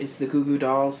Beagle is the Goo Goo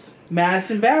Dolls.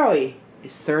 Madison Bowie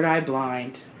is Third Eye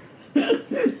Blind.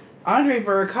 Andre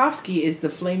Burakovsky is the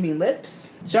Flaming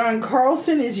Lips. John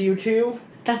Carlson is U2.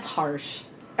 That's harsh.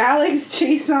 Alex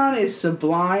Chason is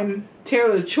Sublime.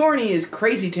 Taylor Chorney is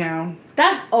Crazy Town.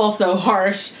 That's also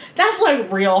harsh. That's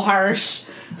like real harsh.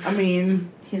 I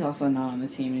mean, He's also not on the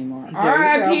team anymore. There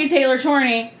you R.I.P. go. Taylor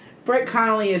Chorney. Brett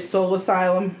Connolly is Soul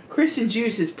Asylum. Christian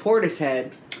Juice is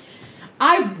Portishead.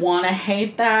 I want to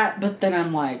hate that, but then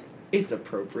I'm like, It's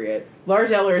appropriate.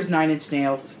 Lars Eller is Nine Inch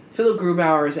Nails. Philip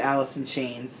Grubauer is Alice in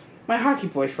Chains. My hockey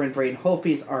boyfriend Braden Holtby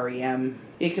is REM.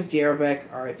 Jacob Jarabek,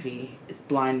 RIP, is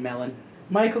Blind Melon.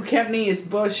 Michael Kempney is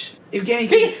Bush.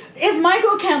 Evgeny is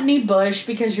Michael Kempney Bush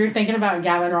because you're thinking about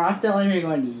Gavin Rossdale and you're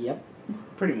going, yep.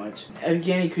 pretty much.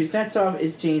 Evgeny Kuznetsov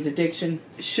is Jane's Addiction.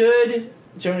 Should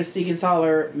Jonas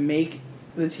Siegenthaler make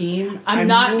the team? I'm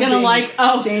not gonna like.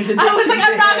 Oh, Jane's I was like,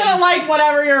 Addiction I'm not to gonna him. like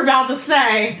whatever you're about to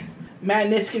say. Matt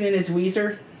Niskanen is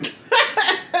Weezer.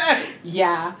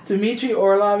 Yeah, Dmitry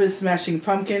Orlov is Smashing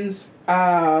Pumpkins.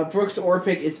 Brooks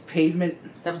Orpik is Pavement.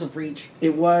 that was a reach.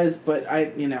 It was, but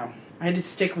I had to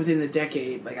stick within the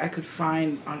decade. Like, I could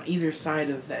find on either side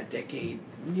of that decade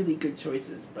really good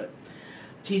choices, but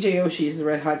TJ Oshie is the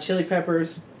Red Hot Chili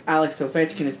Peppers. Alex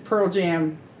Ovechkin is Pearl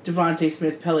Jam. Devontae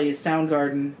Smith-Pelly is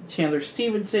Soundgarden. Chandler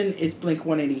Stevenson is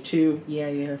Blink-182. Yeah,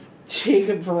 yes.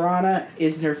 Jacob Verana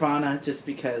is Nirvana, just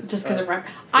because. It rhymes.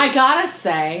 I gotta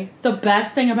say, the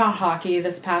best thing about hockey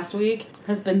this past week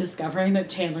has been discovering that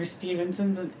Chandler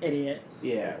Stevenson's an idiot.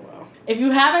 Yeah, well. If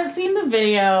you haven't seen the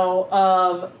video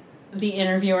of the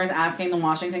interviewers asking the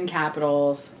Washington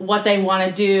Capitals what they want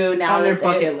to do now On their that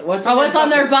bucket they, what's what's on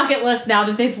their bucket list now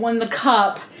that they've won the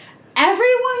cup,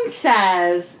 everyone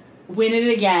says win it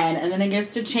again, and then it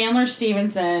gets to Chandler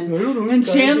Stevenson, and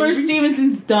Chandler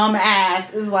Stevenson's dumb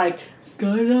ass is like,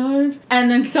 skydive, and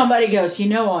then somebody goes, you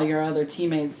know, all your other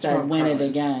teammates said Trump win it card.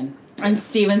 again, and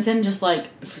Stevenson just like,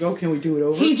 Oh, can we do it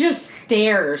over? he just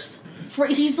stares.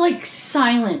 He's like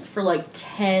silent for like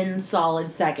 10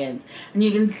 solid seconds, and you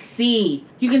can see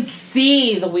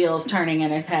the wheels turning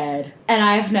in his head. And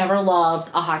I've never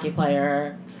loved a hockey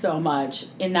player so much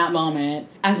in that moment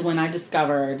as when I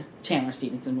discovered Chandler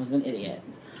Stevenson was an idiot.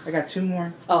 I got two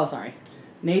more. Oh, sorry.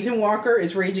 Nathan Walker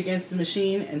is Rage Against the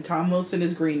Machine, and Tom Wilson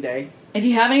is Green Day. If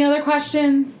you have any other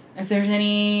questions, if there's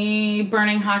any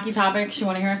burning hockey topics you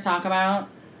want to hear us talk about,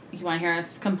 you want to hear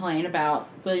us complain about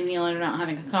William Nylander not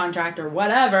having a contract or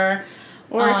whatever.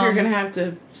 Or if you're going to have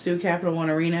to sue Capital One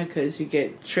Arena because you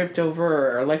get tripped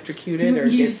over or electrocuted or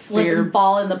you get slip beer. and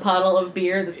fall in the puddle of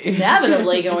beer that's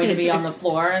inevitably going to be on the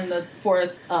floor in the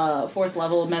fourth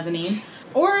level mezzanine.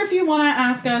 Or if you want to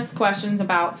ask us questions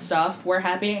about stuff, we're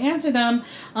happy to answer them,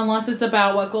 unless it's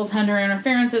about what goaltender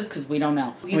interference is, because we don't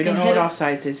know. You We can don't know hit what us-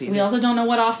 offsides is either. We also don't know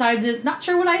what offsides is. Not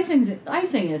sure what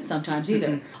icing is sometimes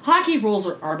either. Hockey rules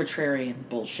are arbitrary and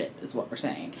bullshit, is what we're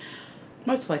saying.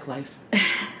 Much like life.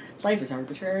 Life is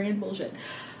arbitrary and bullshit.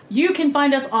 You can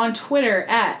find us on Twitter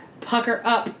at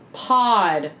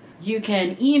PuckerUpPod. You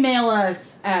can email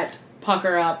us at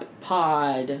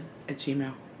puckeruppod At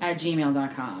Gmail. at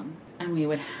gmail.com. And we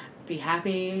would be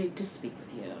happy to speak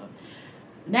with you.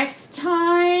 Next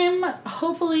time,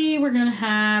 hopefully we're going to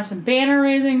have some banner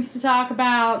raisings to talk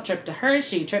about. Trip to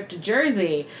Hershey, trip to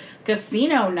Jersey,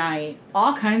 casino night.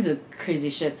 All kinds of crazy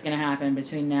shit's going to happen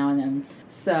between now and then.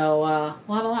 So,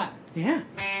 we'll have a lot. Yeah.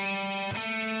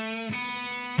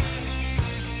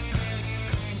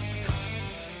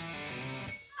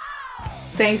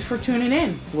 Thanks for tuning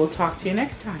in. We'll talk to you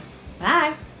next time.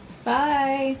 Bye.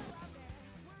 Bye.